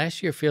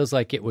 Last year feels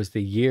like it was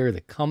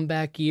the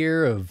comeback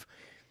year of,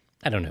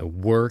 I don't know,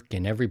 work,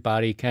 and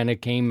everybody kind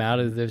of came out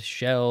of the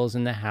shells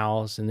in the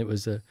house, and it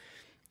was a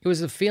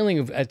feeling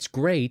of, it's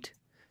great,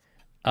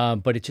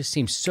 but it just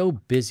seems so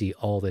busy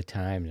all the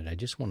time that I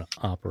just want to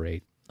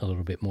operate a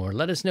little bit more.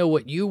 Let us know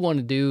what you want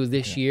to do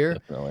this year,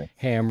 Definitely.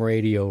 ham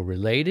radio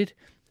related.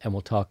 and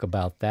we'll talk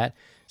about that.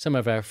 Some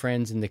of our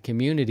friends in the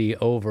community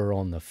over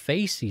on the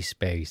Facey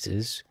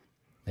Spaces,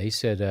 they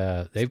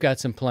said they've got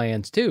some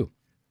plans too.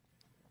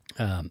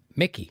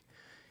 Mickey,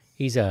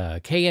 he's a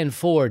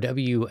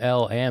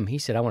KN4WLM. He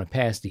said, I want to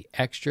pass the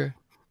extra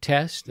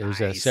test.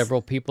 There's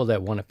several people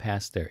that want to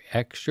pass their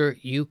extra.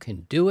 You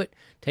can do it.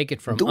 Take it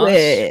from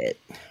us.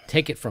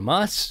 Take it from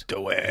us.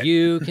 Do it.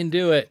 You can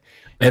do it.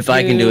 If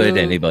I can do it,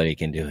 anybody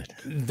can do it.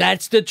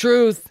 That's the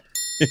truth.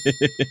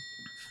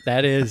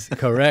 That is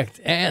correct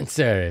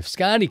answer. If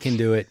Scotty can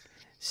do it,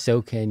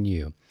 so can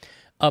you.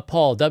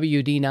 Paul,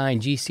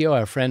 WD9GCO,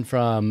 our friend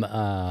from,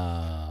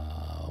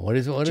 what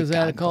is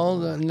that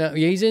called? No,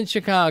 he's in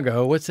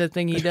Chicago. What's that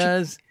thing he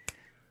does?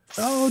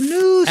 Oh,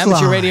 Newsline.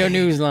 Amateur Radio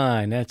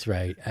Newsline. That's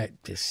right. I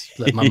just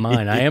slipped my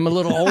mind. I am a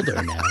little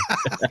older now.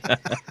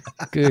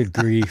 Good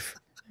grief.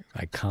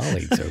 My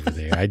colleagues over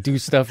there. I do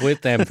stuff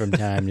with them from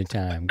time to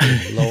time.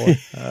 Good Lord.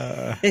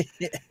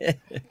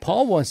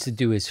 Paul wants to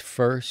do his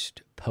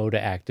first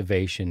POTA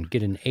activation,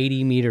 get an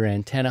 80-meter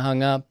antenna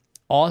hung up,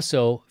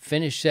 also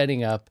finish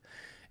setting up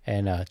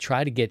and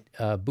try to get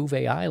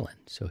Bouvet Island.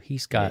 So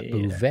he's got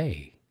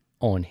Bouvet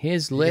on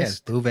his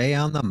list. Yes, Bouvet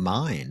on the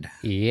mind.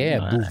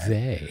 Yeah,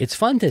 Bouvet. It's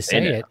fun to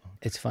say it.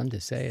 It's fun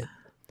to say it.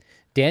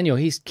 Daniel,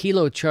 he's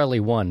Kilo Charlie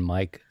 1,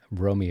 Mike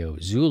Romeo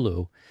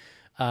Zulu.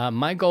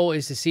 My goal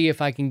is to see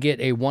if I can get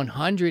a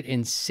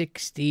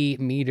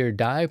 160-meter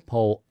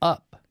dipole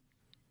up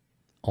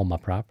on my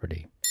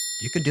property.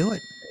 You can do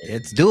it.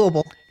 It's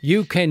doable.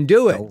 You can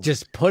do it.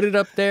 Just put it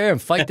up there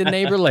and fight the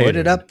neighbor later. Put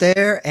it up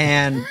there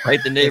and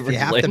Fight the neighbors if you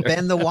have later. to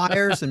bend the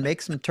wires and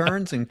make some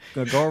turns and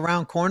go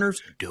around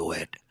corners, do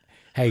it.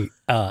 Hey,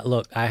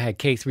 look, I had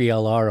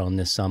K3LR on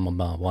this summer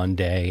one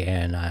day,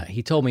 and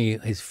he told me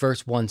his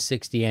first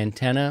 160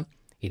 antenna,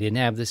 he didn't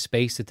have the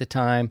space at the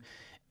time.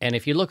 And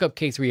if you look up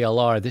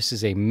K3LR, this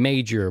is a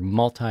major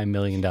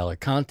multi-million-dollar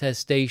contest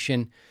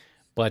station.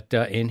 But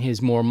in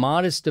his more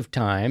modest of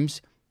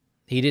times,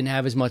 he didn't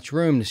have as much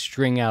room to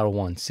string out a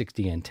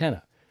 160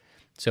 antenna.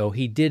 So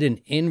he did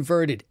an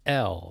inverted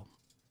L.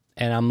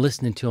 And I'm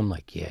listening to him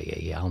like,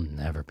 yeah, I'll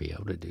never be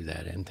able to do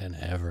that antenna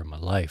ever in my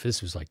life.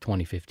 This was like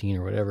 2015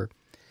 or whatever.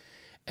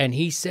 And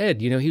he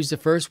said, he was the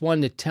first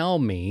one to tell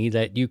me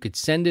that you could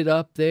send it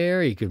up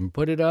there, you can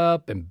put it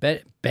up and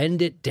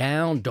bend it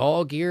down,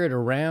 dog ear it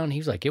around. He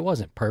was like, it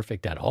wasn't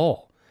perfect at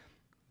all,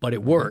 but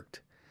it worked.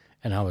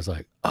 And I was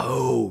like,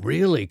 oh,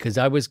 really? Because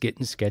I was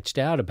getting sketched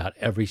out about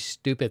every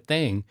stupid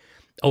thing.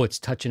 Oh, it's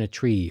touching a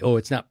tree. Oh,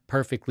 it's not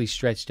perfectly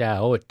stretched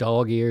out. Oh, it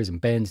dog ears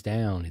and bends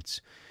down. It's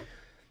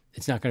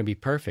not going to be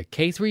perfect.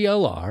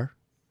 K3LR,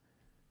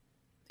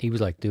 he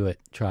was like, do it,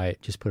 try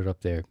it, just put it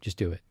up there, just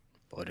do it.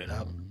 Put it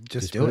up.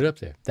 Just put it up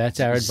there.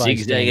 That's our advice.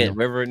 Zigzag Daniel. it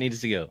wherever it needs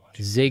to go.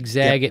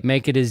 Zigzag it,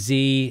 make it a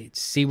Z,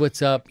 see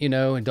what's up,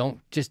 and don't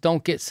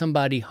get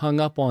somebody hung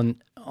up on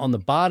the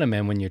bottom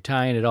end when you're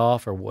tying it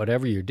off or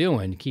whatever you're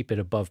doing. Keep it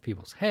above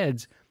people's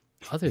heads.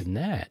 Other than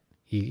that,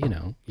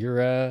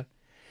 you're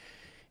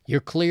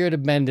clear to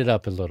bend it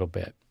up a little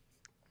bit.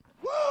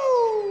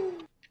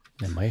 Woo!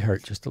 It might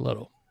hurt just a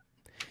little.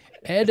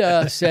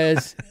 Ed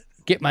says,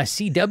 get my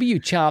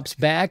CW chops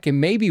back and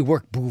maybe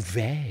work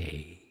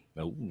Bouvet.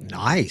 Oh,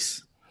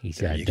 Nice.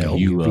 He's got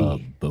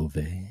Beauvais.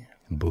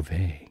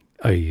 Bouvet.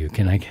 Are you?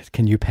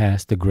 Can you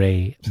pass the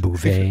gray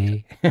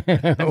Bouvet?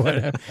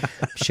 Whatever.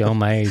 Show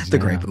my age. The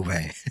now. Great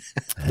Bouvet.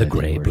 The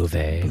gray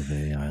Bouvet.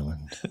 Beauvais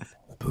Island.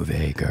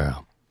 Bouvet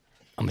girl.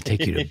 I'm gonna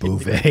take you to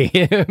Bouvet.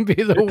 It'd be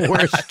the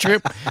worst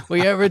trip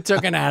we ever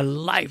took in our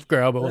life,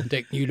 girl. But I'm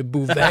taking you to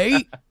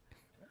Bouvet.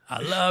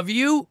 I love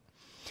you.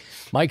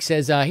 Mike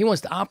says he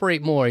wants to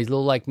operate more. He's a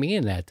little like me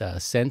in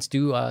that sense.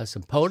 Do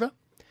some POTA.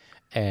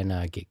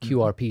 And get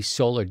QRP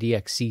Solar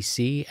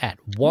DXCC at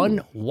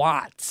 1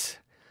 watt.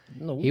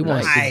 He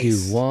wants to do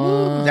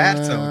one.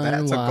 That's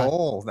a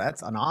goal.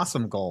 That's an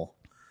awesome goal.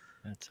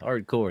 That's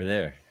hardcore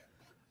there.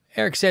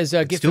 Eric says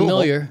get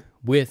familiar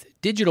with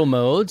digital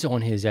modes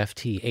on his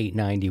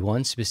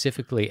FT891,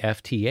 specifically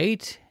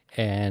FT8,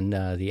 and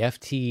the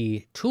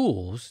FT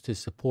tools to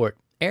support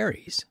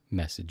Aries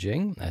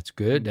messaging. That's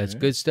good. That's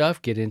good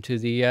stuff. Get into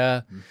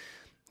the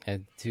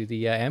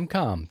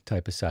MCOM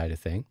type of side of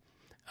thing.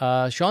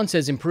 Sean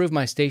says, improve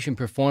my station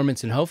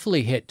performance and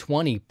hopefully hit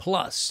 20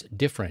 plus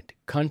different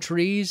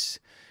countries.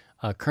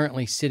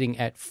 Currently sitting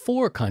at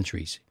 4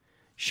 countries.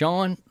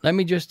 Sean, let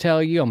me just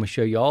tell you, I'm going to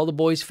show you all the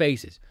boys'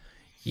 faces.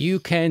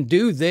 You can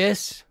do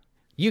this.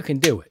 You can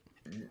do it.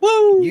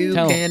 Woo! You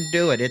can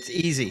do it. It's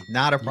easy.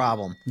 Not a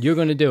problem. You're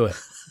going to do it.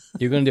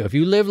 You're going to do it. If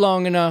you live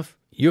long enough,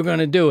 you're going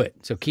to do it.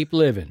 So keep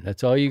living.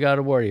 That's all you got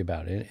to worry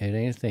about. It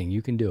ain't a thing.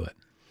 You can do it.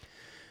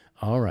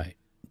 All right.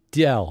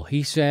 Dell,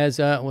 he says,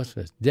 what's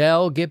this?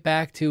 Dell, get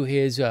back to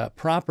his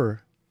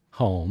proper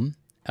home,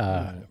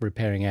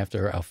 repairing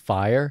after a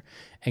fire,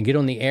 and get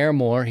on the air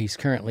more. He's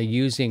currently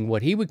using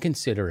what he would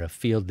consider a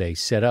field day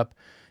setup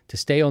to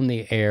stay on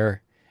the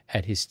air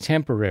at his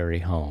temporary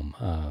home.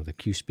 The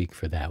Q speak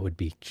for that would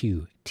be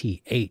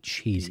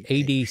QTH. He's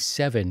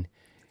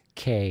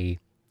 87KI.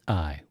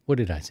 What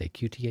did I say?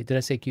 QTH? Did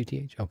I say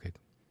QTH? Okay.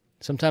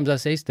 Sometimes I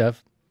say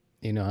stuff,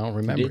 I don't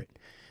remember it.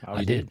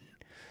 I did.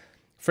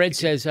 Fred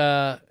says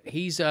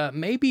he's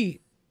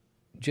maybe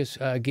just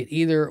get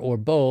either or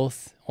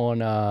both on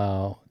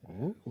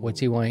what's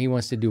he want? He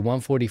wants to do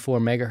 144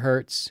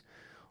 megahertz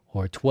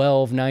or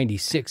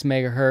 1296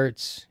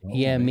 megahertz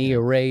EME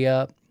array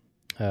up.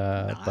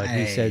 But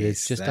he said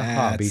it's just a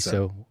hobby,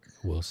 so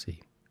we'll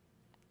see.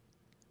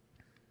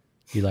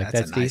 You like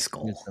that, Steve? Nice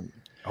goal.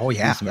 Oh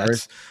yeah,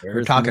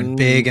 we're talking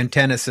big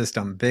antenna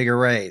system, big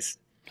arrays.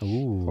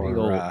 Ooh,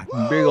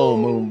 big old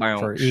moon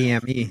bounce for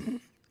EME.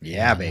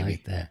 Yeah, baby. I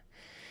like that.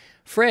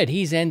 Fred,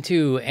 he's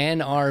into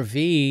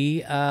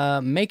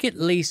NRV. Make at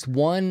least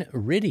one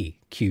RTTY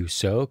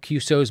QSO.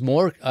 QSO's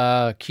more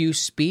Q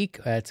speak.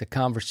 It's a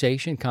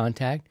conversation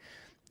contact,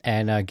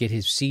 and get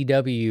his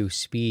CW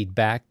speed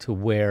back to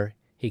where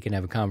he can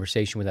have a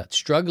conversation without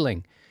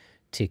struggling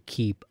to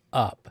keep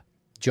up.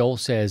 Joel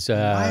says,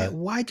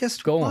 why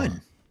just go one?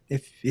 on.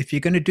 If you're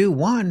going to do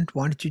one,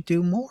 why don't you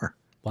do more?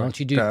 Why don't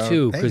you do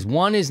two? Because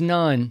one is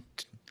none,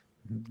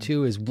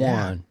 two is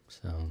one.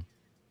 So,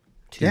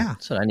 two. Yeah,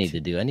 that's what I need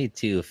to do. I need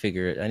to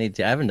figure it.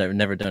 I haven't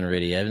never done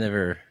RTTY. I've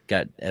never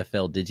got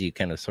FL Digi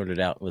kind of sorted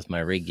out with my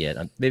rig yet.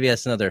 Maybe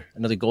that's another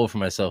goal for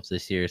myself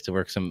this year is to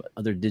work some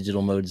other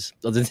digital modes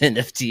other than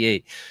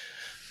FT8.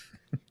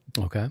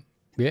 Okay.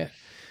 Yeah.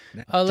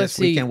 This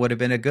weekend would have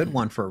been a good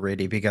one for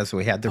RTTY because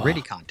we had the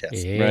RTTY contest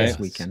this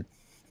weekend.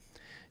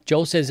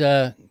 Joel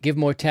says, give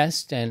more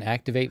tests and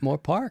activate more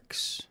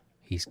parks.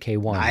 He's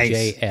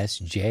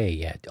K1JSJ.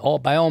 Yeah,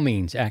 by all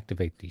means,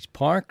 activate these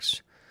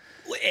parks.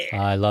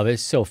 I love it.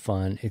 It's so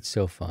fun. It's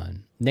so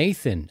fun.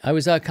 Nathan, I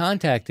was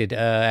contacted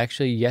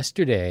actually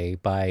yesterday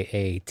by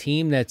a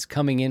team that's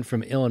coming in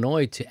from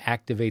Illinois to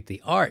activate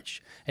the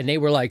arch. And they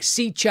were like,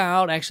 "See,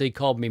 child," actually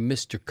called me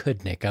Mr.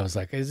 Kudnick. I was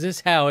like, is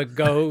this how it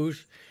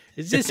goes?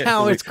 Is this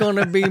how it's going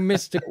to be,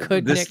 Mr.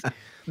 Kudnick?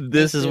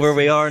 This is where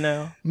we are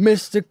now.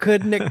 Mr.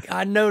 Kudnick,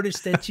 I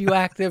noticed that you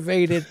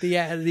activated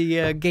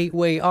the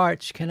gateway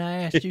arch. Can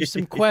I ask you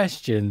some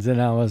questions?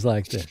 And I was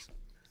like this.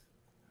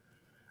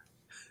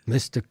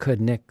 Mr.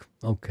 Kudnick,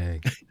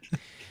 okay.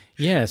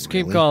 Yes,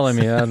 keep calling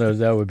me. I know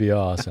that would be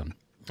awesome.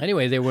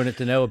 Anyway, they wanted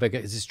to know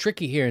because it's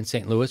tricky here in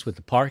St. Louis with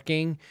the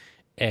parking.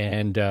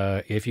 And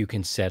if you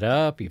can set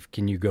up,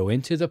 can you go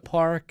into the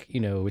park,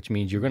 which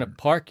means you're going to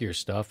park your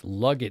stuff,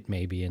 lug it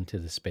maybe into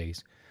the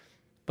space.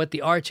 But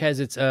the arch has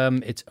its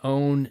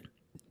own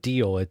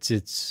deal.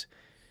 It's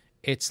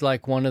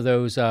like one of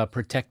those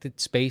protected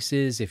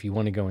spaces. If you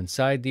want to go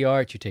inside the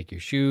arch, you take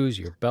your shoes,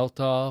 your belt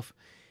off,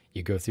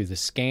 you go through the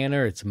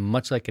scanner. It's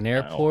much like an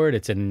airport.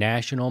 It's a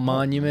national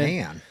monument.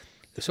 Man.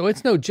 So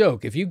it's no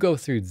joke. If you go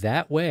through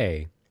that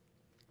way,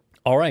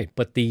 all right,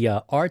 but the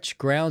arch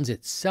grounds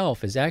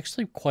itself is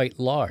actually quite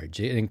large.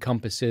 It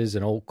encompasses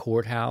an old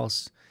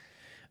courthouse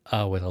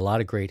with a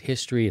lot of great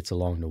history. It's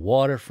along the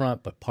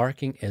waterfront, but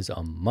parking is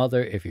a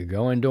mother if you're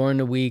going during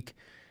the week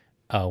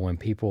when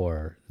people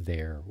are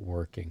there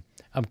working.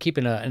 I'm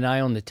keeping an eye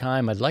on the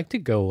time. I'd like to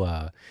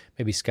go,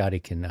 maybe Scotty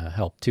can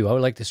help too. I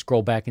would like to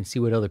scroll back and see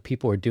what other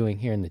people are doing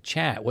here in the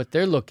chat, what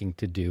they're looking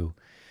to do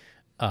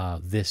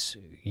this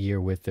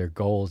year with their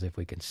goals, if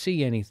we can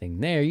see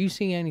anything there. You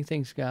see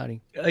anything,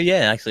 Scotty?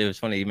 Yeah, actually, it was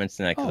funny you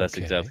mentioned that because that's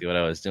exactly what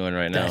I was doing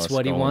right now. That's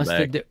what he wants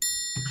to do.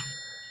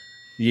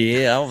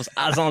 Yeah,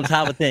 I was on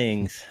top of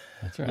things.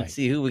 That's right. Let's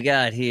see who we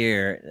got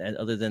here.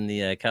 Other than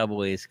the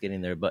Cowboys getting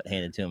their butt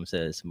handed to them,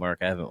 says Mark.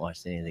 I haven't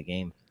watched any of the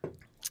game.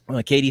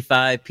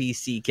 KD5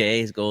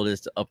 PCK, his goal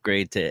is to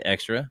upgrade to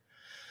extra.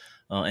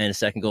 And a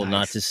second goal,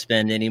 not to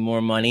spend any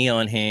more money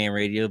on ham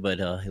radio, but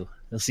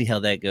we'll see how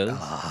that goes.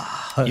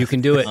 You can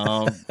do it.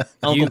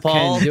 Uncle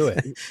Paul can do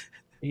it.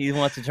 He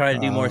wants to try to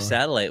do more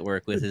satellite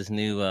work with his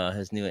new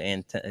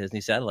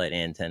satellite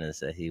antennas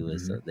that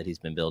he's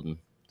been building.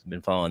 I've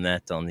been following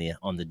that on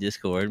the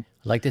Discord.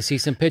 I'd like to see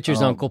some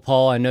pictures, Uncle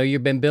Paul. I know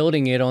you've been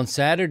building it on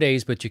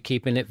Saturdays, but you're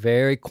keeping it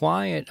very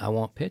quiet. I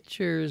want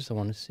pictures. I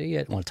want to see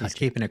it. I want to He's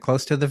keeping it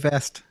close to the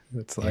vest.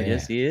 It's like,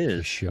 yes, he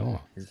is. For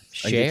sure.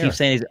 Like he keeps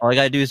saying, all I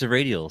got to do is the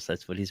radials.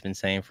 That's what he's been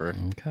saying for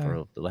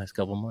the last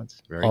couple of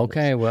months.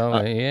 Okay,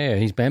 well, yeah,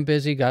 he's been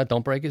busy. God,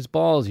 don't break his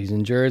balls. He's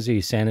in Jersey,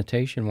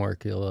 sanitation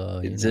work.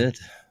 He'll,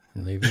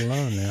 leave it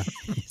alone now.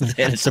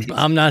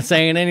 I'm not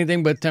saying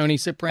anything, but Tony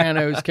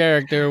Soprano's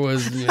character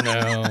was,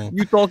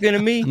 You talking to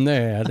me?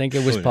 Yeah, I think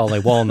it was Polly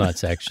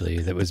Walnuts, actually,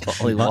 that was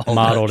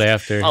modeled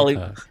after. Polly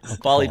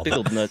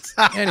Pickled Nuts.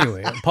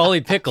 Anyway,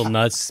 Polly Pickled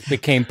Nuts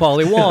became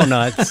Polly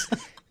Walnuts.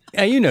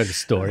 Yeah, you know the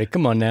story.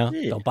 Come on now.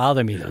 Yeah. Don't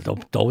bother me.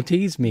 Don't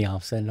tease me. I'll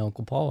send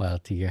Uncle Paul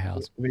out to your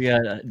house. We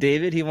got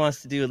David. He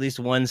wants to do at least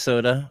one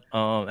soda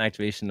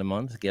activation a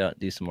month. Get out and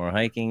do some more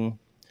hiking.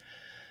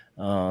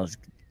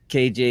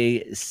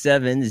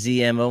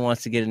 KJ7ZMO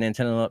wants to get an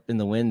antenna up in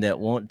the wind that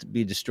won't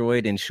be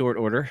destroyed in short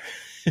order.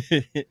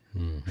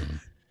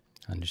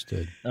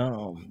 Understood.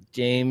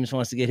 James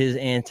wants to get his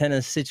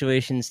antenna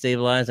situation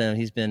stabilized. I know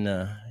he's been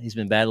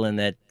battling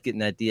that, getting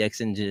that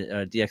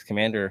DX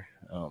Commander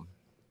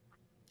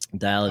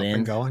dialed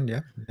in. Going,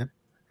 yeah.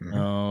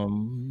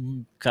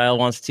 Mm-hmm. Kyle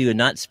wants to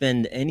not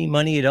spend any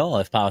money at all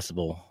if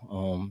possible.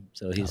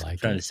 So he's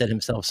trying to set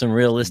himself some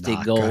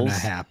realistic goals. Not gonna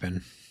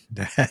happen.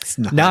 That's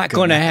Not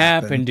going to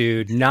happen,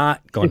 dude.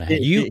 Not going to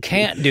happen. You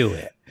can't do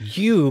it.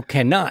 You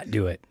cannot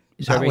do it.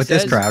 Not with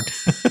this crowd.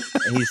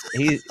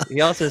 He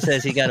also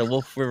says he got a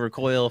Wolf River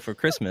coil for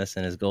Christmas,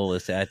 and his goal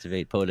is to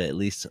activate POTA at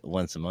least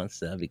once a month.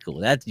 So that'd be cool.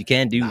 That you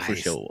can do for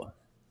sure.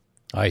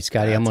 All right,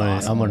 Scotty,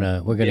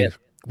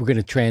 we're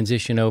gonna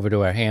transition over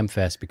to our Ham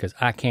Fest because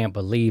I can't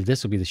believe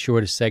this will be the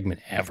shortest segment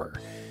ever.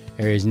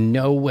 There is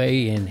no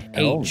way in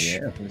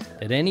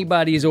that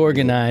anybody is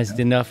organized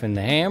enough in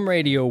the ham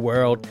radio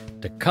world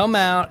to come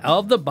out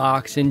of the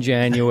box in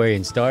January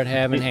and start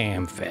having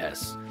Ham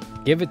Fest.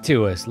 Give it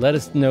to us. Let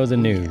us know the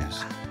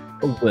news.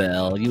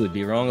 Well, you would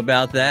be wrong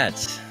about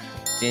that.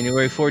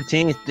 January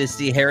 14th is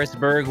the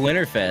Harrisburg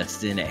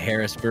Winterfest in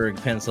Harrisburg,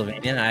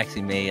 Pennsylvania. I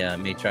actually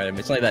may try to.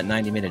 It's only about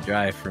 90-minute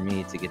drive for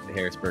me to get to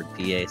Harrisburg,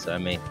 PA, so I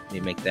may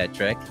make that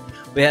trek.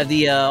 We have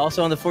the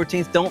also on the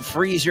 14th. Don't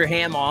freeze your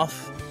ham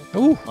off.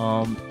 Ooh.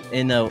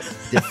 In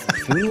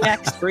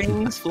Phoenix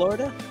Springs,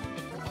 Florida.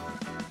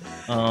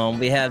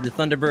 We have the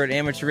Thunderbird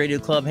Amateur Radio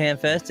Club Ham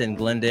Fest in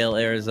Glendale,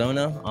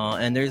 Arizona,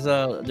 and there's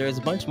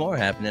a bunch more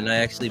happening. I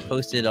actually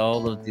posted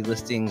all of the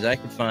listings I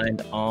could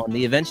find on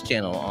the events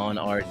channel on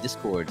our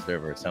Discord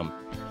server, so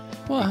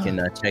you can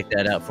check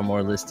that out for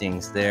more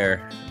listings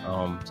there.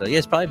 So yeah,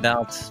 it's probably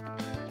about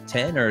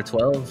 10 or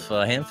 12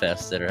 ham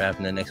fests that are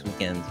happening next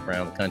weekend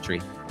around the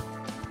country.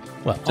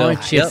 Well,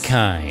 aren't you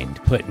kind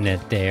putting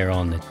it there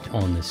on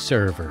the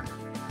server?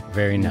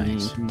 Very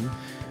nice. Mm-hmm.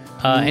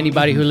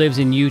 Anybody who lives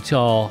in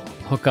Utah,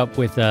 hook up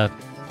with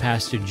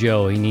Pastor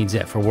Joe. He needs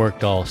that for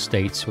work. All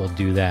states will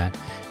do that.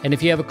 And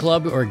if you have a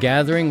club or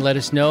gathering, let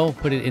us know.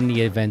 Put it in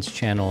the events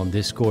channel on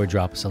Discord.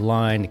 Drop us a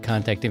line. The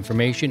contact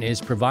information is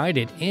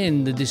provided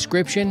in the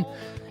description.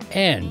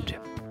 And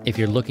if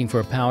you're looking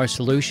for a power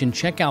solution,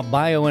 check out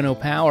Bioenno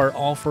Power,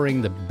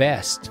 offering the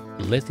best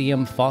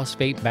lithium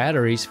phosphate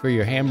batteries for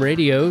your ham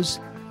radios.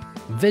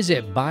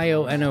 Visit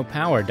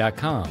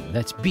bioennopower.com.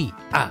 That's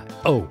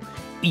BIOENNO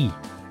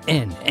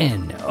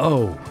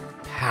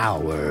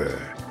power.com.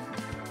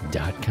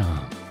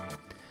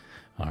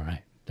 All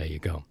right, there you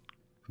go.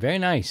 Very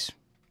nice.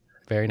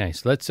 Very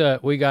nice. Let's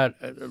we got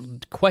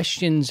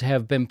questions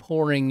have been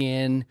pouring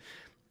in,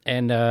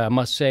 and I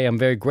must say I'm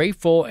very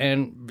grateful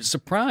and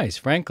surprised,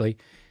 frankly,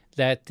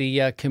 that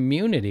the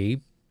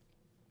community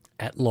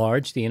at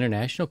large, the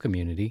international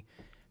community,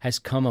 has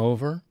come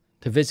over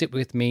to visit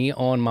with me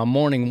on my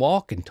morning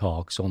walk and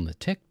talks on the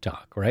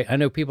TikTok, right? I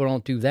know people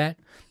don't do that,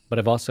 but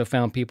I've also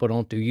found people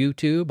don't do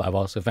YouTube. I've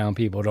also found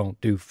people don't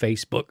do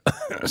Facebook,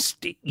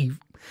 Steve,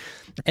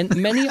 and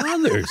many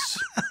others.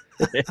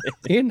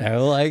 You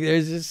know, like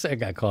there's just, I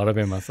got caught up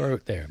in my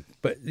throat there.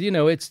 But, you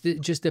know, it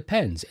just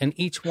depends. And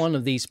each one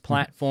of these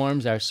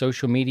platforms, our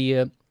social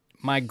media,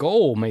 my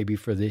goal maybe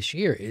for this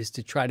year is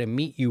to try to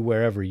meet you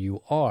wherever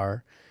you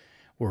are.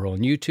 We're on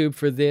YouTube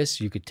for this.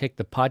 You could take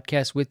the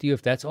podcast with you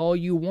if that's all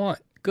you want.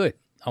 Good.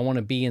 I want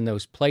to be in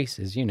those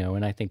places, you know,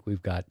 and I think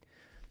we've got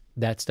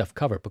that stuff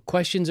covered. But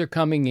questions are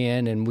coming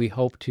in, and we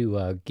hope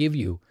to give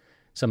you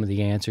some of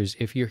the answers.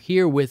 If you're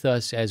here with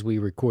us as we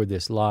record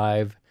this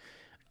live,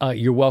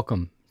 you're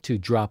welcome to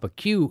drop a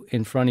Q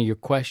in front of your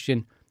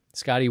question.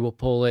 Scotty will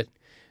pull it,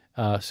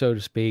 so to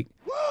speak,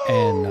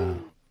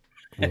 and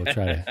we'll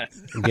try to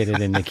get it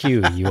in the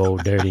queue, you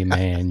old dirty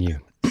man, you.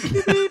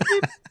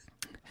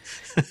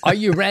 Are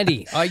you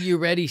ready? Are you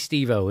ready,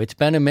 Steve-O? It's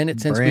been a minute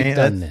since we've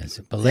done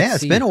this. But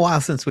it's been a while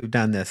since we've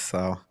done this,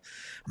 so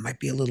I might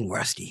be a little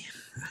rusty.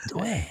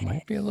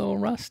 Might be a little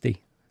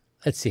rusty.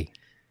 Let's see.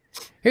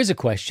 Here's a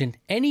question.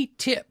 Any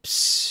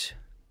tips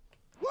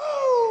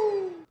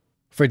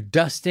for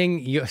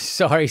dusting?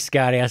 Sorry,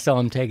 Scotty. I saw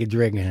him take a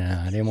drink, and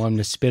I didn't want him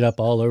to spit up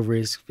all over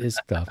his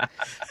stuff.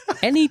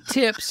 Any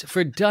tips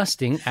for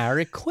dusting our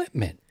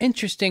equipment?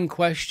 Interesting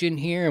question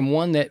here, and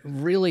one that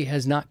really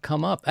has not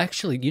come up.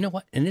 Actually, you know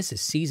what? And this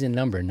is season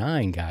number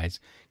 9, guys.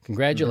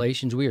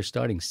 Congratulations. We are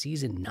starting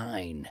season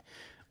 9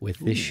 with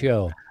this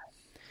show.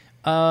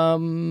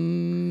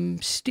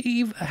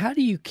 Steve, how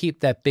do you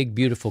keep that big,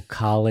 beautiful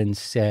Collins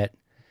set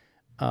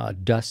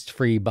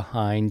dust-free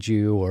behind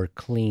you or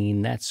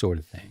clean, that sort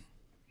of thing?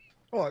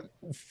 Well,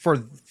 for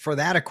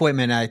that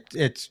equipment,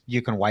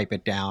 you can wipe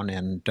it down,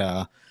 and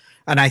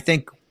I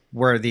think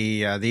where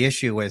the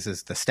issue is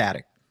the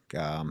static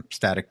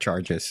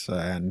charges,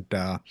 and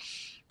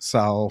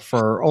so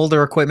for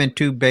older equipment,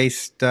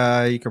 tube-based,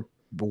 you can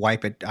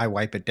wipe it. I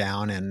wipe it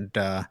down and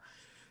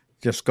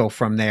just go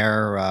from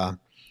there.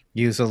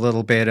 Use a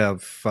little bit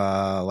of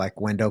like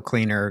window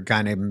cleaner,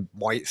 kind of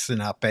moisten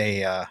up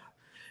a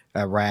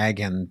rag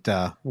and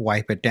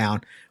wipe it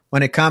down.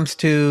 When it comes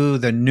to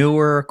the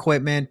newer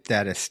equipment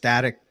that is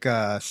static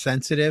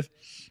sensitive,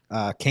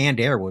 canned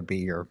air would be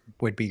your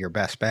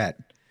best bet.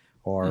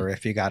 Or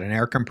if you got an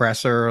air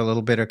compressor, a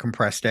little bit of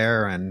compressed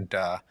air, and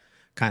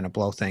kind of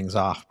blow things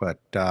off. But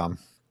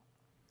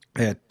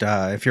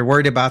if you're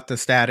worried about the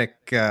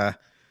static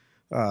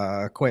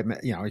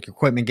equipment, your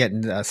equipment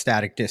getting a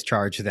static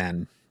discharge,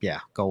 then yeah,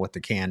 go with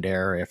the canned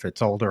air. If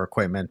it's older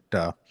equipment,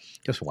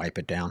 just wipe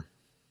it down.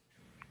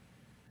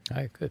 All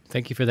right, good.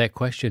 Thank you for that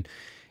question.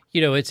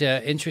 It's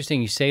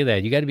interesting you say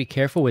that. You got to be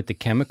careful with the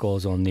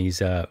chemicals on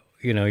these.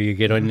 You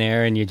get in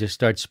there and you just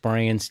start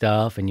spraying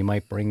stuff, and you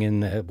might bring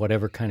in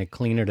whatever kind of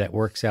cleaner that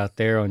works out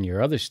there on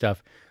your other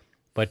stuff.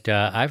 But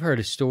I've heard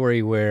a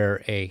story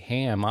where a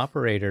ham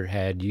operator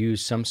had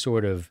used some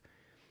sort of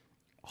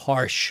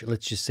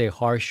let's just say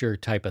harsher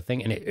type of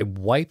thing, and it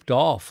wiped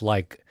off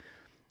like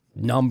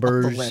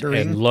numbers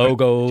and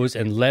logos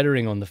and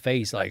lettering on the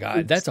face. Like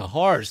that's a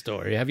horror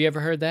story. Have you ever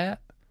heard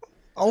that?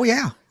 Oh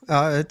yeah.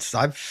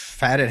 I've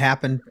had it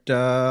happen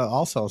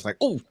also. It's like,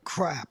 oh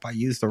crap, I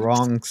used the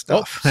wrong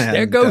stuff. And,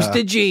 there goes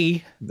the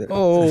G.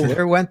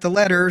 There went the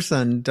letters,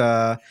 and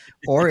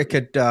or it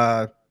could,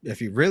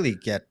 if you really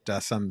get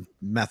some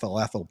methyl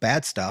ethyl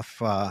bad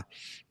stuff,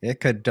 it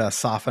could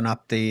soften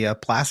up the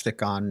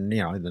plastic on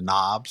the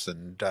knobs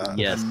and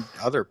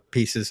other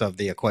pieces of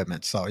the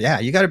equipment. So yeah,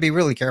 you got to be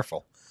really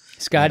careful.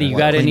 Scotty, you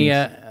got any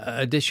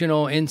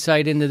additional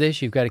insight into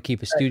this? You've got to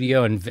keep a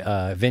studio and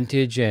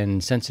vintage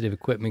and sensitive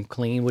equipment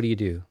clean. What do you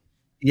do?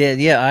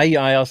 Yeah.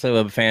 I also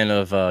am a fan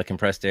of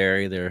compressed air,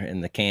 either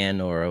in the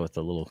can or with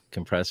a little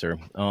compressor.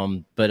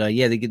 But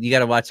you got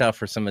to watch out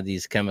for some of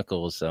these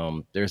chemicals.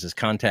 There's this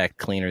contact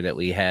cleaner that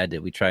we had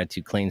that we tried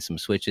to clean some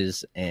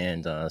switches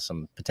and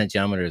some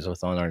potentiometers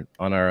with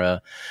on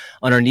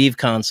our Neve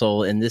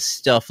console, and this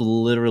stuff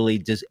literally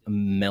just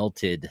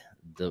melted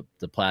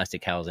the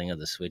plastic housing of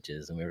the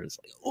switches, and we were just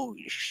like, oh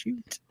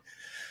shoot.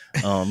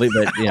 But we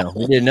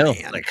didn't know.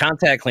 Like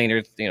contact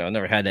cleaners, I've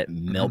never had that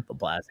melt the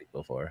plastic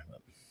before.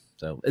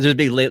 So there's a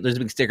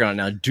big sticker on it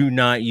now. Do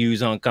not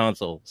use on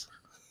consoles.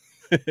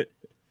 Gotta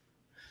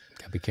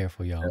be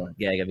careful, y'all.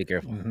 Yeah, you gotta be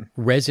careful. Mm-hmm.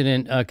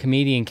 Resident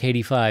comedian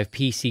KD5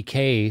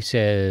 PCK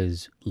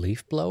says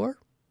leaf blower.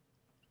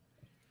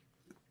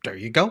 There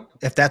you go.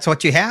 If that's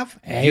what you have,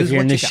 hey, if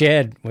you're in the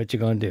shed, what you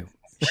gonna do?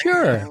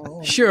 Sure.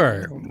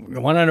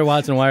 100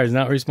 watts and wire is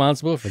not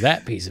responsible for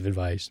that piece of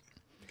advice.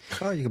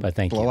 Well, you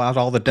can blow out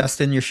all the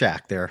dust in your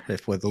shack there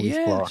with the leaf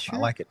blower. Sure. I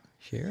like it.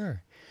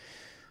 Sure.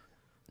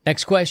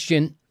 Next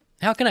question.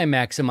 How can I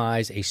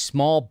maximize a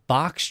small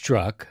box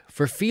truck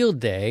for field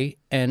day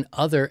and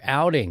other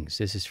outings?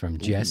 This is from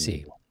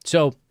Jesse.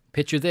 So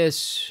picture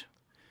this.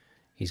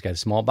 He's got a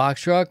small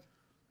box truck,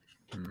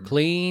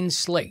 clean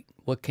slate.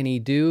 What can he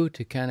do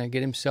to kind of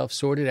get himself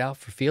sorted out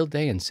for field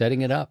day and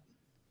setting it up?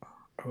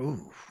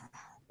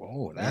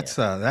 Oh, that's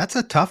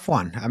a tough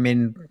one. I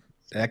mean,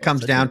 that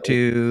comes down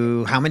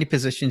to how many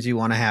positions you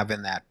want to have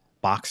in that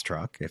box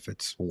truck. If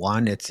it's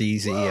one, it's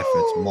easy. Whoa. If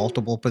it's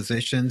multiple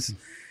positions,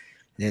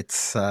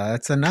 it's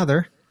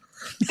another.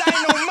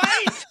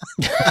 Dynamite!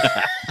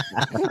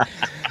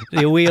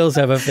 The wheels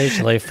have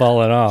officially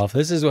fallen off.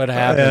 This is what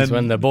happens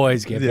when the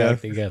boys get back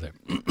together.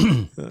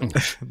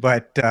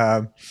 But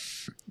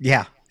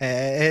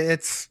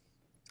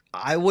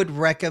I would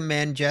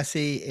recommend,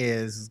 Jesse,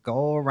 is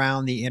go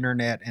around the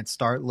internet and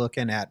start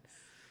looking at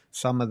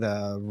some of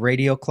the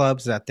radio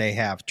clubs that they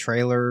have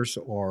trailers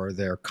or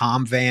their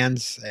comm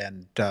vans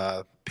and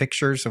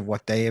pictures of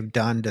what they have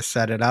done to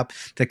set it up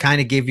to kind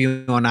of give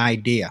you an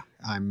idea.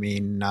 I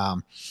mean,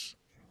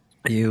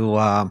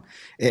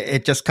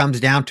 it just comes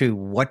down to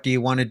what do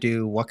you want to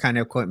do, what kind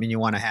of equipment you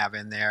want to have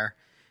in there,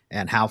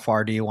 and how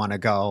far do you want to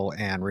go.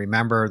 And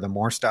remember, the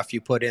more stuff you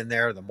put in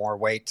there, the more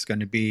weight's going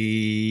to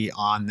be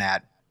on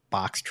that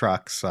box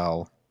truck.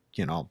 So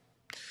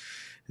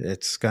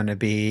it's going to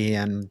be,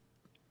 and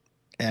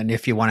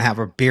if you want to have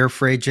a beer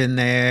fridge in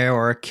there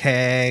or a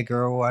keg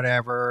or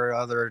whatever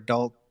other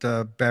adult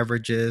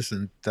beverages,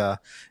 and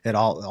it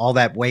all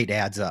that weight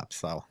adds up.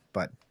 So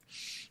but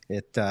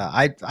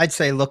I'd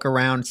say look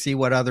around, see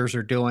what others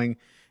are doing,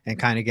 and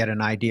kind of get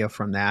an idea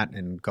from that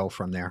and go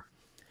from there.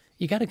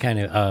 You got to kind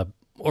of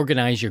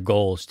organize your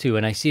goals too.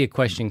 And I see a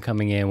question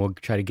coming in. We'll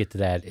try to get to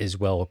that as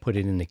well. We'll put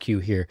it in the queue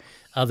here.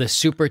 The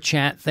super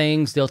chat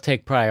things, they'll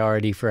take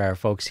priority for our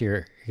folks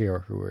here who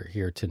are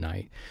here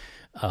tonight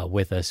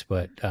with us,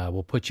 but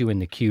we'll put you in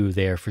the queue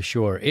there for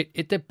sure.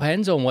 It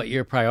depends on what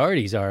your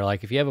priorities are.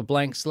 Like if you have a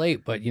blank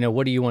slate, but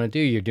what do you want to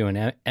do? You're doing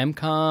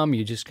MCOM,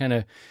 you're just kind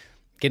of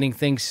getting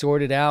things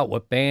sorted out.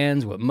 What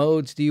bands, what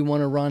modes do you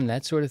want to run?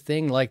 That sort of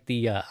thing. Like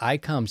the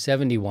ICOM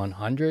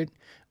 7100,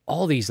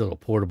 all these little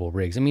portable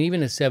rigs. I mean,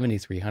 even a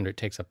 7300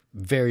 takes up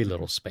very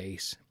little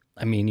space.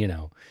 I mean, you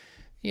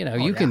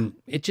can,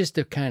 it just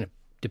kind of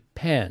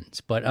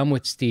depends, but I'm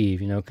with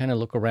Steve, kind of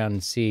look around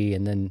and see,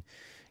 and then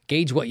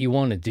gauge what you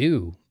want to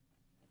do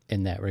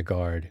in that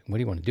regard. What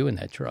do you want to do in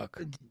that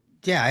truck?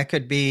 Yeah, it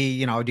could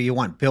be, do you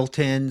want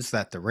built-ins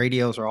that the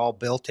radios are all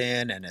built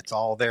in and it's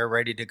all there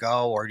ready to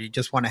go? Or do you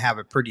just want to have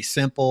it pretty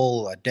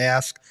simple, a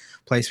desk,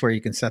 place where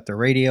you can set the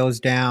radios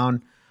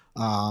down?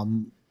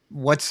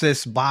 What's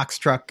this box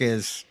truck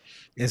is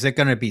it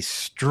going to be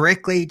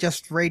strictly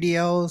just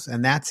radios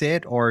and that's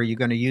it? Or are you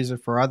going to use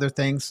it for other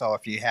things? So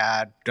if you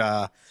had,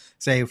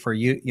 say for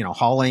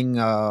hauling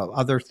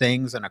other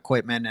things and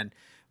equipment, and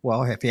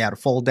well, if you had a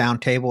fold down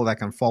table that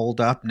can fold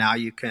up, now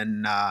you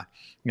can,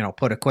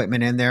 put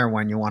equipment in there.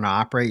 When you want to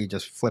operate, you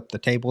just flip the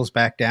tables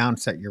back down,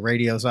 set your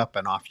radios up,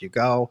 and off you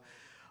go.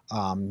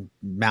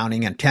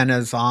 Mounting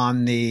antennas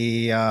on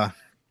the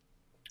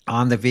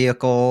on the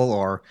vehicle,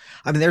 or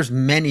I mean, there's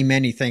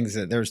many things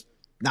that there's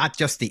not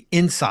just the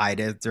inside,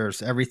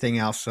 there's everything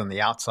else on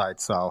the outside.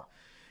 So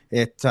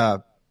it,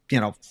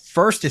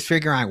 first is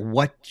figuring out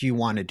what you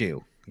want to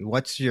do.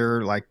 What's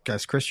your, like,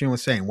 as Christian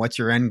was saying, what's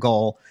your end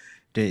goal?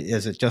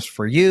 Is it just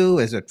for you?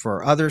 Is it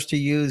for others to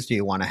use? Do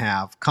you want to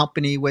have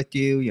company with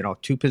you?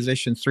 2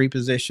 positions, 3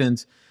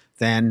 positions?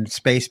 Then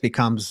space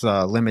becomes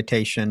a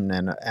limitation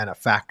and a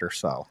factor.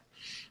 So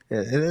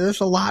there's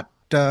a lot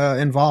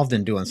involved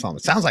in doing something.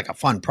 It sounds like a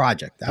fun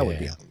project. That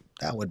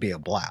would be a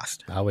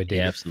blast. I would do it,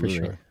 absolutely.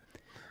 for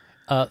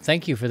sure.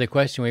 Thank you for the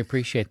question. We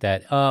appreciate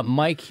that.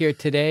 Mike here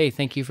today,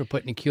 thank you for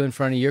putting a Q in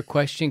front of your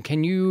question.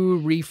 Can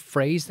you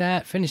rephrase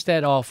that? Finish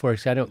that off for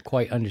us. I don't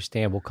quite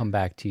understand. We'll come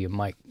back to you.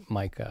 Mike,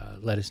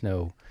 let us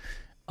know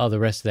the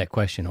rest of that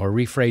question, or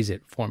rephrase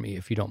it for me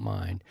if you don't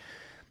mind.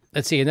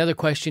 Let's see, another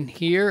question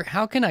here.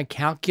 How can I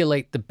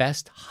calculate the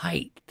best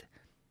height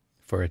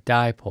for a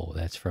dipole?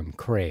 That's from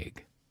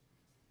Craig.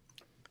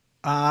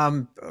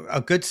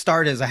 A good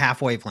start is a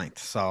half wavelength.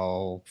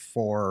 So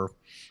for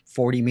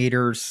 40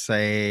 meters,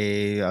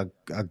 say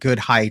a good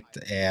height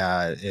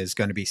is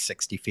going to be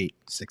 60 feet,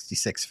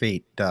 66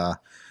 feet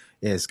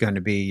is going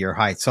to be your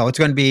height. So it's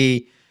going to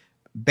be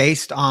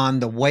based on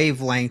the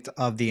wavelength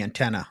of the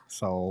antenna.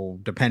 So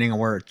depending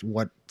on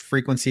what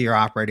frequency you're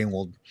operating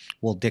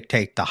will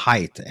dictate the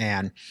height.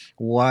 And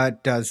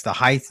what does the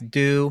height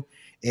do?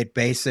 It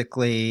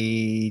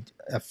basically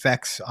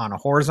affects, on a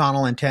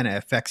horizontal antenna,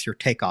 affects your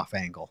takeoff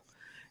angle.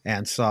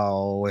 And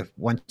so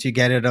once you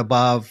get it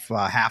above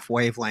half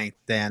wavelength,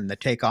 then the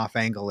takeoff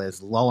angle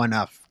is low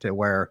enough to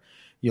where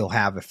you'll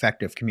have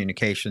effective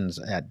communications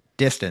at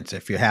distance.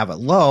 If you have it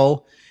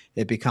low,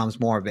 it becomes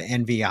more of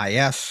an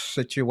NVIS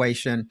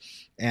situation,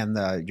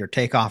 and your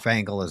takeoff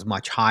angle is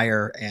much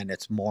higher, and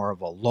it's more of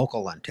a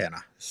local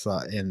antenna. So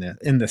in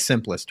the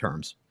simplest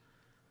terms.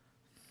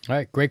 All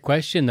right, great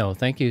question, though.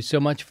 Thank you so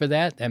much for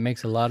that. That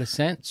makes a lot of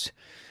sense.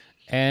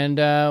 And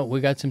we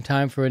got some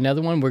time for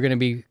another one. We're going to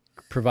be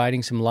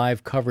providing some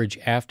live coverage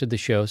after the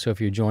show. So if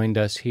you joined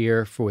us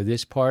here for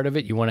this part of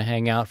it, you want to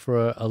hang out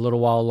for a little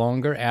while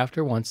longer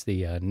after, once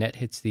the net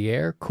hits the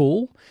air,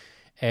 cool.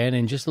 And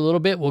in just a little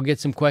bit, we'll get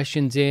some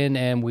questions in,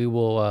 and we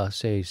will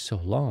say so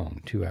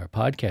long to our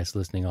podcast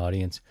listening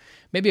audience.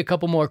 Maybe a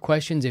couple more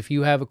questions. If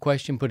you have a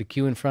question, put a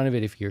Q in front of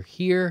it. If you're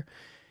here,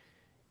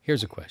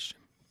 here's a question.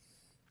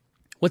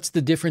 What's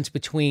the difference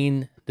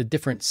between the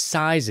different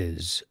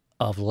sizes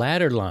of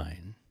ladder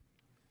line?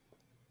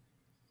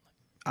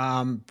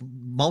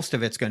 Most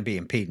of it's going to be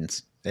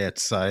impedance.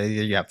 It's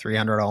you have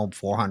 300 ohm,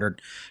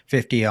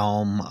 450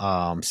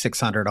 ohm,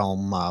 600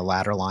 ohm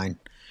ladder line,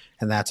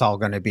 and that's all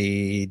going to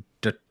be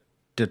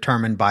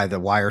determined by the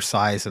wire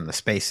size and the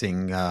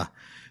spacing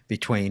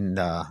between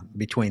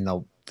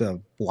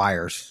the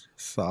wires.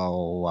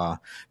 So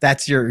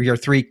that's your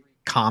 3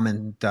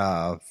 common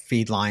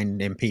feed line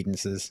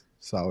impedances.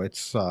 So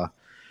it's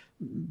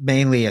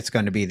mainly it's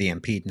going to be the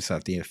impedance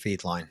of the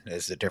feed line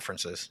is the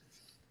differences.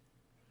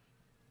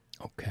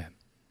 Okay.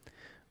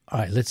 All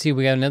right, let's see.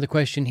 We got another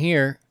question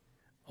here.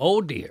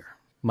 Oh, dear.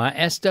 My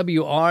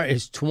SWR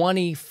is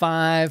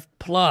 25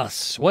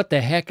 plus. What the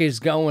heck is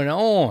going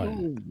on?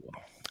 Ooh.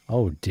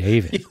 Oh,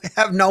 David. You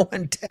have no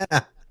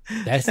antenna.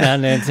 That's not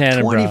an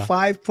antenna,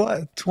 25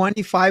 plus,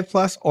 25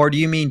 plus, or do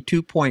you mean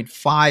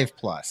 2.5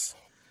 plus?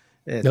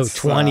 No,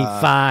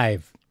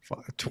 25.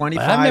 25.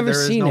 But I've never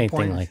seen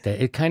anything like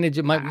that. It kind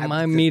of,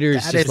 my meter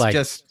is just like,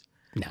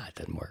 nah, it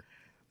doesn't work.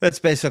 That's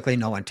basically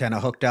no antenna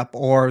hooked up,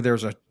 or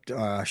there's a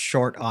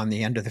short on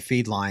the end of the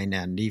feed line,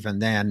 and even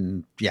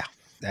then,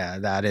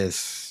 that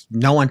is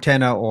no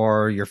antenna,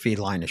 or your feed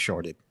line is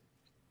shorted.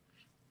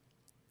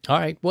 All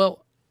right.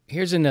 Well,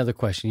 here's another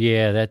question.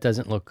 Yeah, that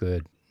doesn't look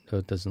good.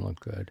 It doesn't look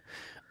good.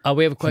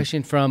 We have a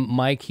question from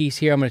Mike. He's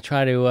here. I'm going to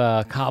try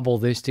to cobble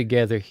this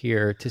together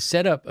here. To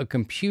set up a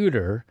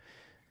computer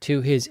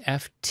to his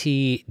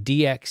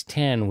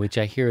FT-DX10, which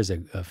I hear is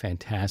a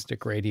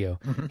fantastic radio.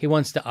 Mm-hmm. He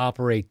wants to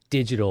operate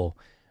digital.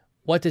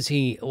 What does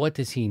he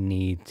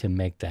need to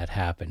make that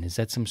happen? Is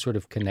that some sort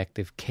of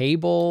connective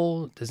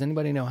cable? Does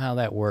anybody know how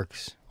that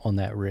works on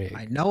that rig?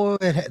 I know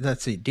it.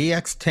 Let's see,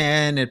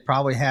 DX10. It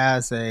probably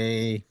has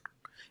if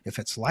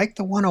it's like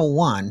the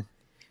 101,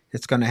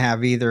 it's going to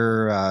have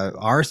either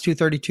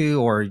RS-232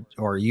 or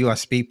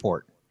USB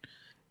port,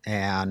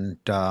 and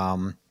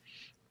so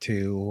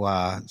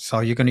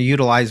you're going to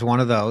utilize one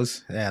of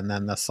those, and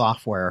then the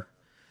software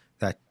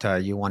that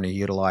you want to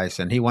utilize.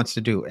 And he wants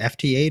to do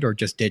FT8 or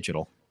just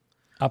digital.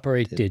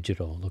 Operate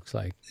digital, looks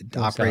like.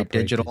 Operate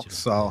digital.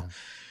 So,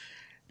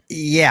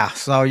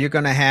 so you're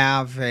going to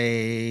have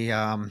a,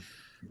 on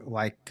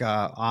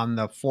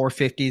the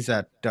 450s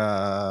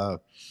that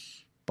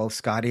both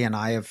Scotty and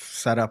I have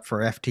set up for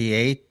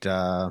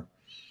FT8,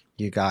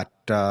 you got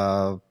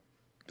an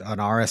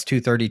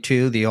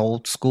RS-232, the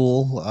old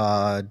school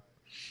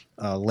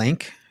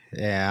link,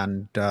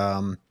 and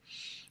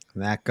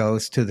that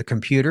goes to the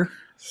computer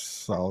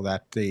so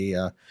that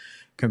the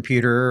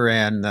computer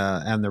and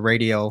the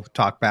radio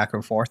talk back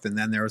and forth, and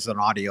then there's an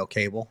audio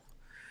cable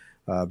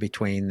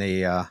between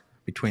the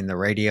between the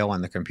radio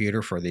and the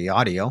computer for the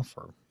audio.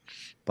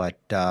 But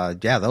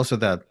yeah, those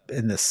are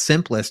in the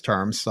simplest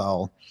terms.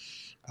 So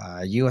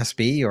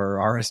USB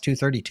or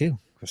RS-232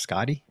 for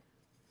Scotty.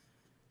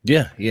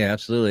 Yeah,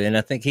 absolutely. And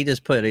I think he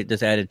just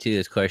added to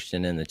his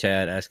question in the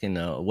chat asking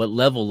what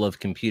level of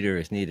computer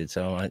is needed.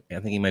 So I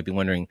think he might be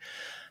wondering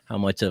how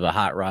much of a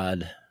hot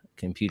rod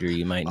computer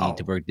you might need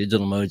to work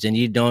digital modes. And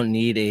you don't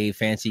need a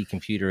fancy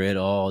computer at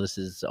all. This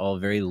is all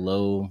very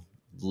low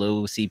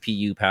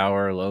CPU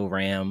power, low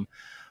RAM.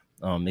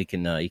 You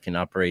can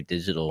operate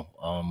digital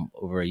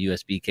over a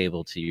USB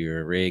cable to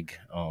your rig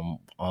on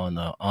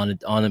a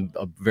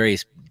very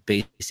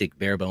basic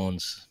bare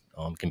bones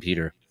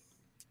compuder.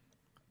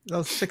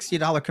 Those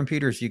 $60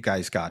 computers you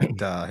guys got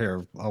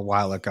here a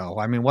while ago.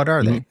 I mean, what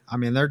are they? I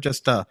mean, they're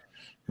just like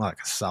a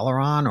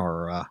Celeron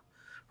or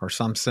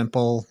some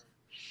simple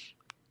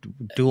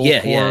dual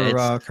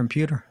core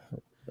computer.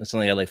 It's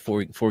only got like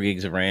 4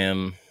 gigs of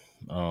RAM.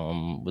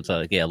 With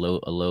a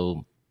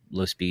low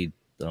speed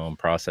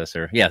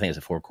processor. Yeah, I think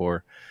it's a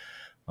 4-core.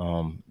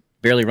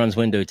 Barely runs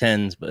Windows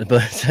 10s, but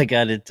I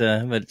got it.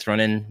 But it's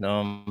running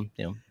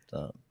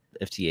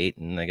FT8,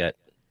 and I got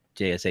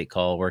JS8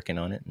 call working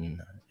on it,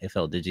 and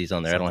FL Digis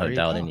on there. I don't have it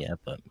dialed in yet,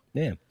 but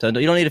yeah. So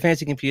you don't need a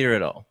fancy computer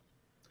at all.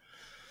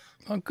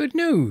 Oh, good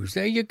news.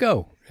 There you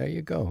go.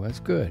 That's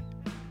good.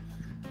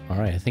 All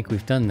right, I think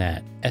we've done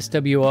that.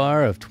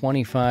 SWR of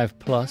 25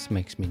 plus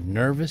makes me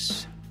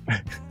nervous.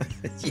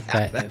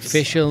 That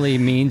officially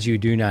means you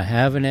do not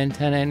have an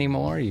antenna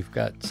anymore. You've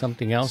got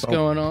something else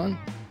going on.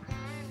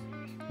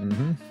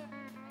 Mm-hmm.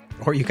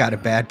 Or you got a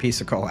bad piece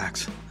of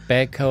coax.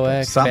 Bad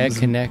coax, bad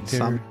connector.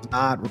 Something's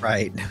not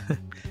right.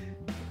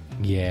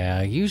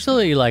 Yeah,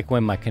 usually like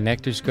when my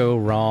connectors go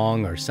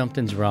wrong or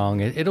something's wrong,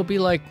 it'll be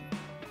like,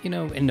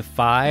 in the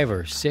 5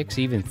 or 6,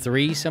 even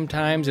 3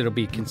 sometimes. It'll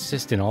be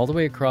consistent all the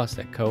way across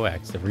that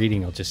coax. The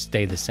reading will just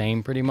stay the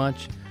same pretty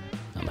much.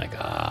 I'm like,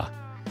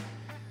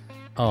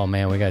 Oh,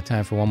 man, we got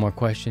time for one more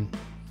question.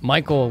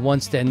 Michael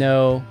wants to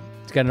know,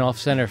 it's got an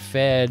off-center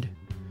fed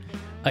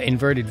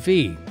inverted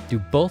V. Do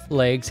both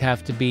legs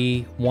have to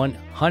be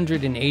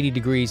 180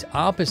 degrees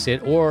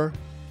opposite, or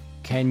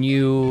can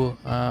you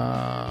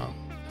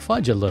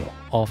fudge a little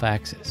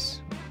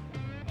off-axis?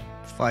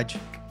 Fudge.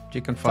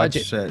 You can fudge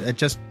it.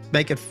 Just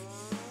make it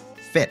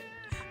fit.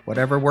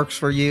 Whatever works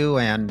for you.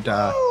 And,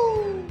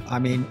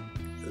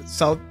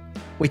 so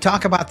we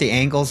talk about the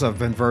angles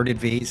of inverted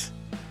Vs.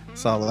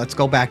 So let's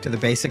go back to the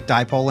basic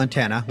dipole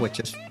antenna, which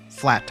is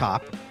flat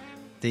top.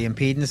 The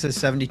impedance is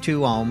 72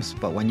 ohms,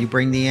 but when you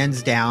bring the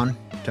ends down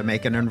to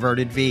make an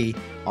inverted V,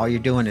 all you're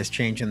doing is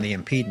changing the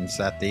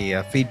impedance at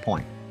the feed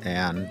point.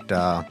 And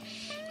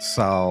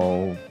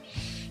so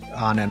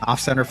on an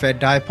off-center fed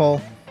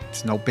dipole,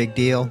 it's no big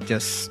deal.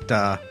 Just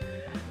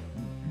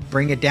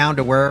bring it down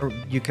to where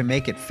you can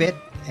make it fit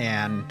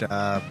and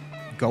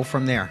go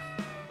from there.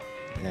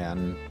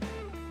 And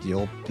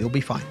you'll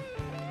be fine.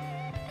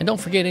 And don't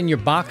forget, in your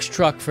box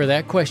truck for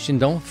that question,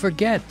 don't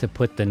forget to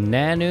put the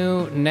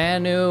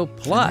Nano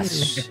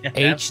Plus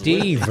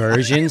HD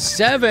version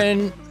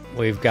 7.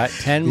 We've got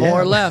 10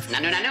 more left.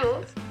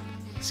 Nano.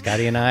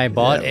 Scotty and I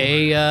bought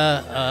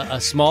a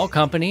small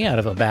company out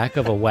of the back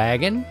of a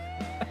wagon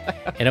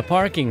in a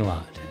parking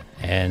lot.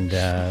 And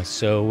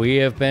so we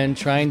have been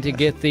trying to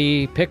get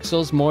the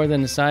pixels more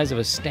than the size of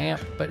a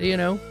stamp. But,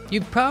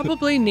 you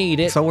probably need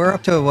it. So we're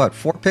up to,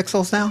 4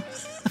 pixels now?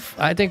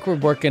 I think we're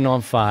working on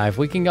 5.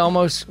 We get,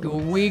 what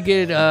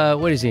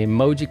is he,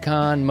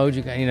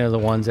 Mojicon, the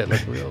ones that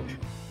look real,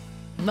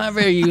 not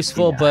very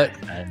useful, but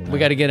we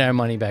got to get our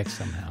money back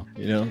somehow.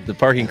 The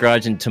parking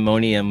garage in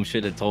Timonium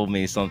should have told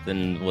me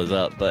something was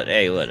up, but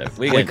hey, whatever.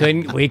 We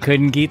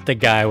couldn't get the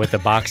guy with the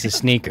box of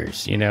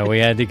sneakers. We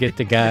had to get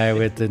the guy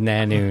with the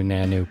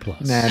Nano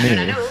Plus.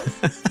 Nano.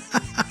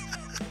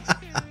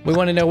 We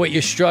want to know what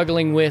you're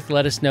struggling with.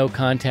 Let us know.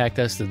 Contact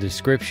us. The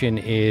description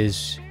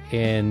is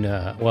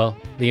the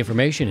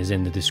information is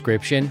in the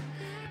description.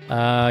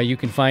 You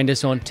can find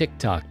us on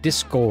TikTok,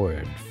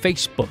 Discord,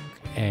 Facebook,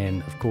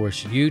 and of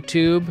course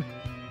YouTube.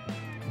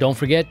 Don't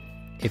forget,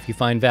 if you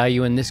find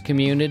value in this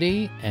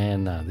community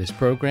and this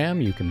program,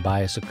 you can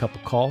buy us a cup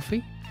of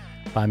coffee.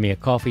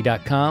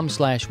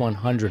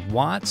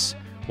 buymeacoffee.com/100watts.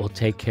 We'll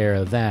take care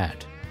of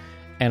that.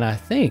 And I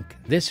think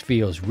this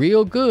feels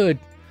real good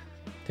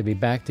to be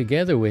back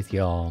together with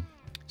y'all.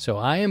 So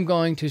I am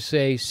going to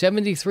say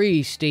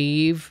 73,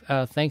 Steve.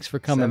 Thanks for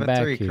coming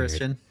back here. 73,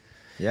 Christian.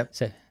 Yep.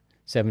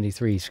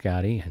 73,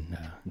 Scotty. And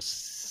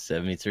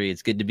 73.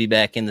 It's good to be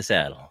back in the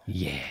saddle.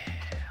 Yeah.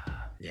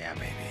 Yeah,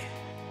 baby.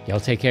 Y'all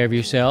take care of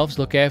yourselves.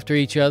 Look after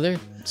each other.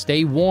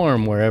 Stay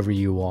warm wherever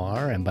you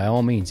are. And by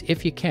all means,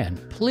 if you can,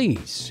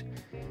 please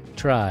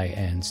try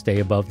and stay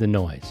above the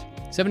noise.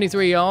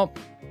 73, y'all.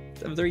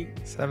 73.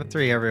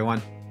 73,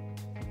 everyone.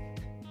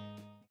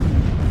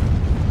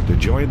 To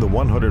join the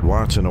 100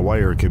 Watts in a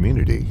Wire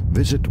community,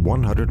 visit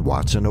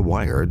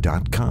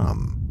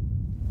 100wattsinawire.com.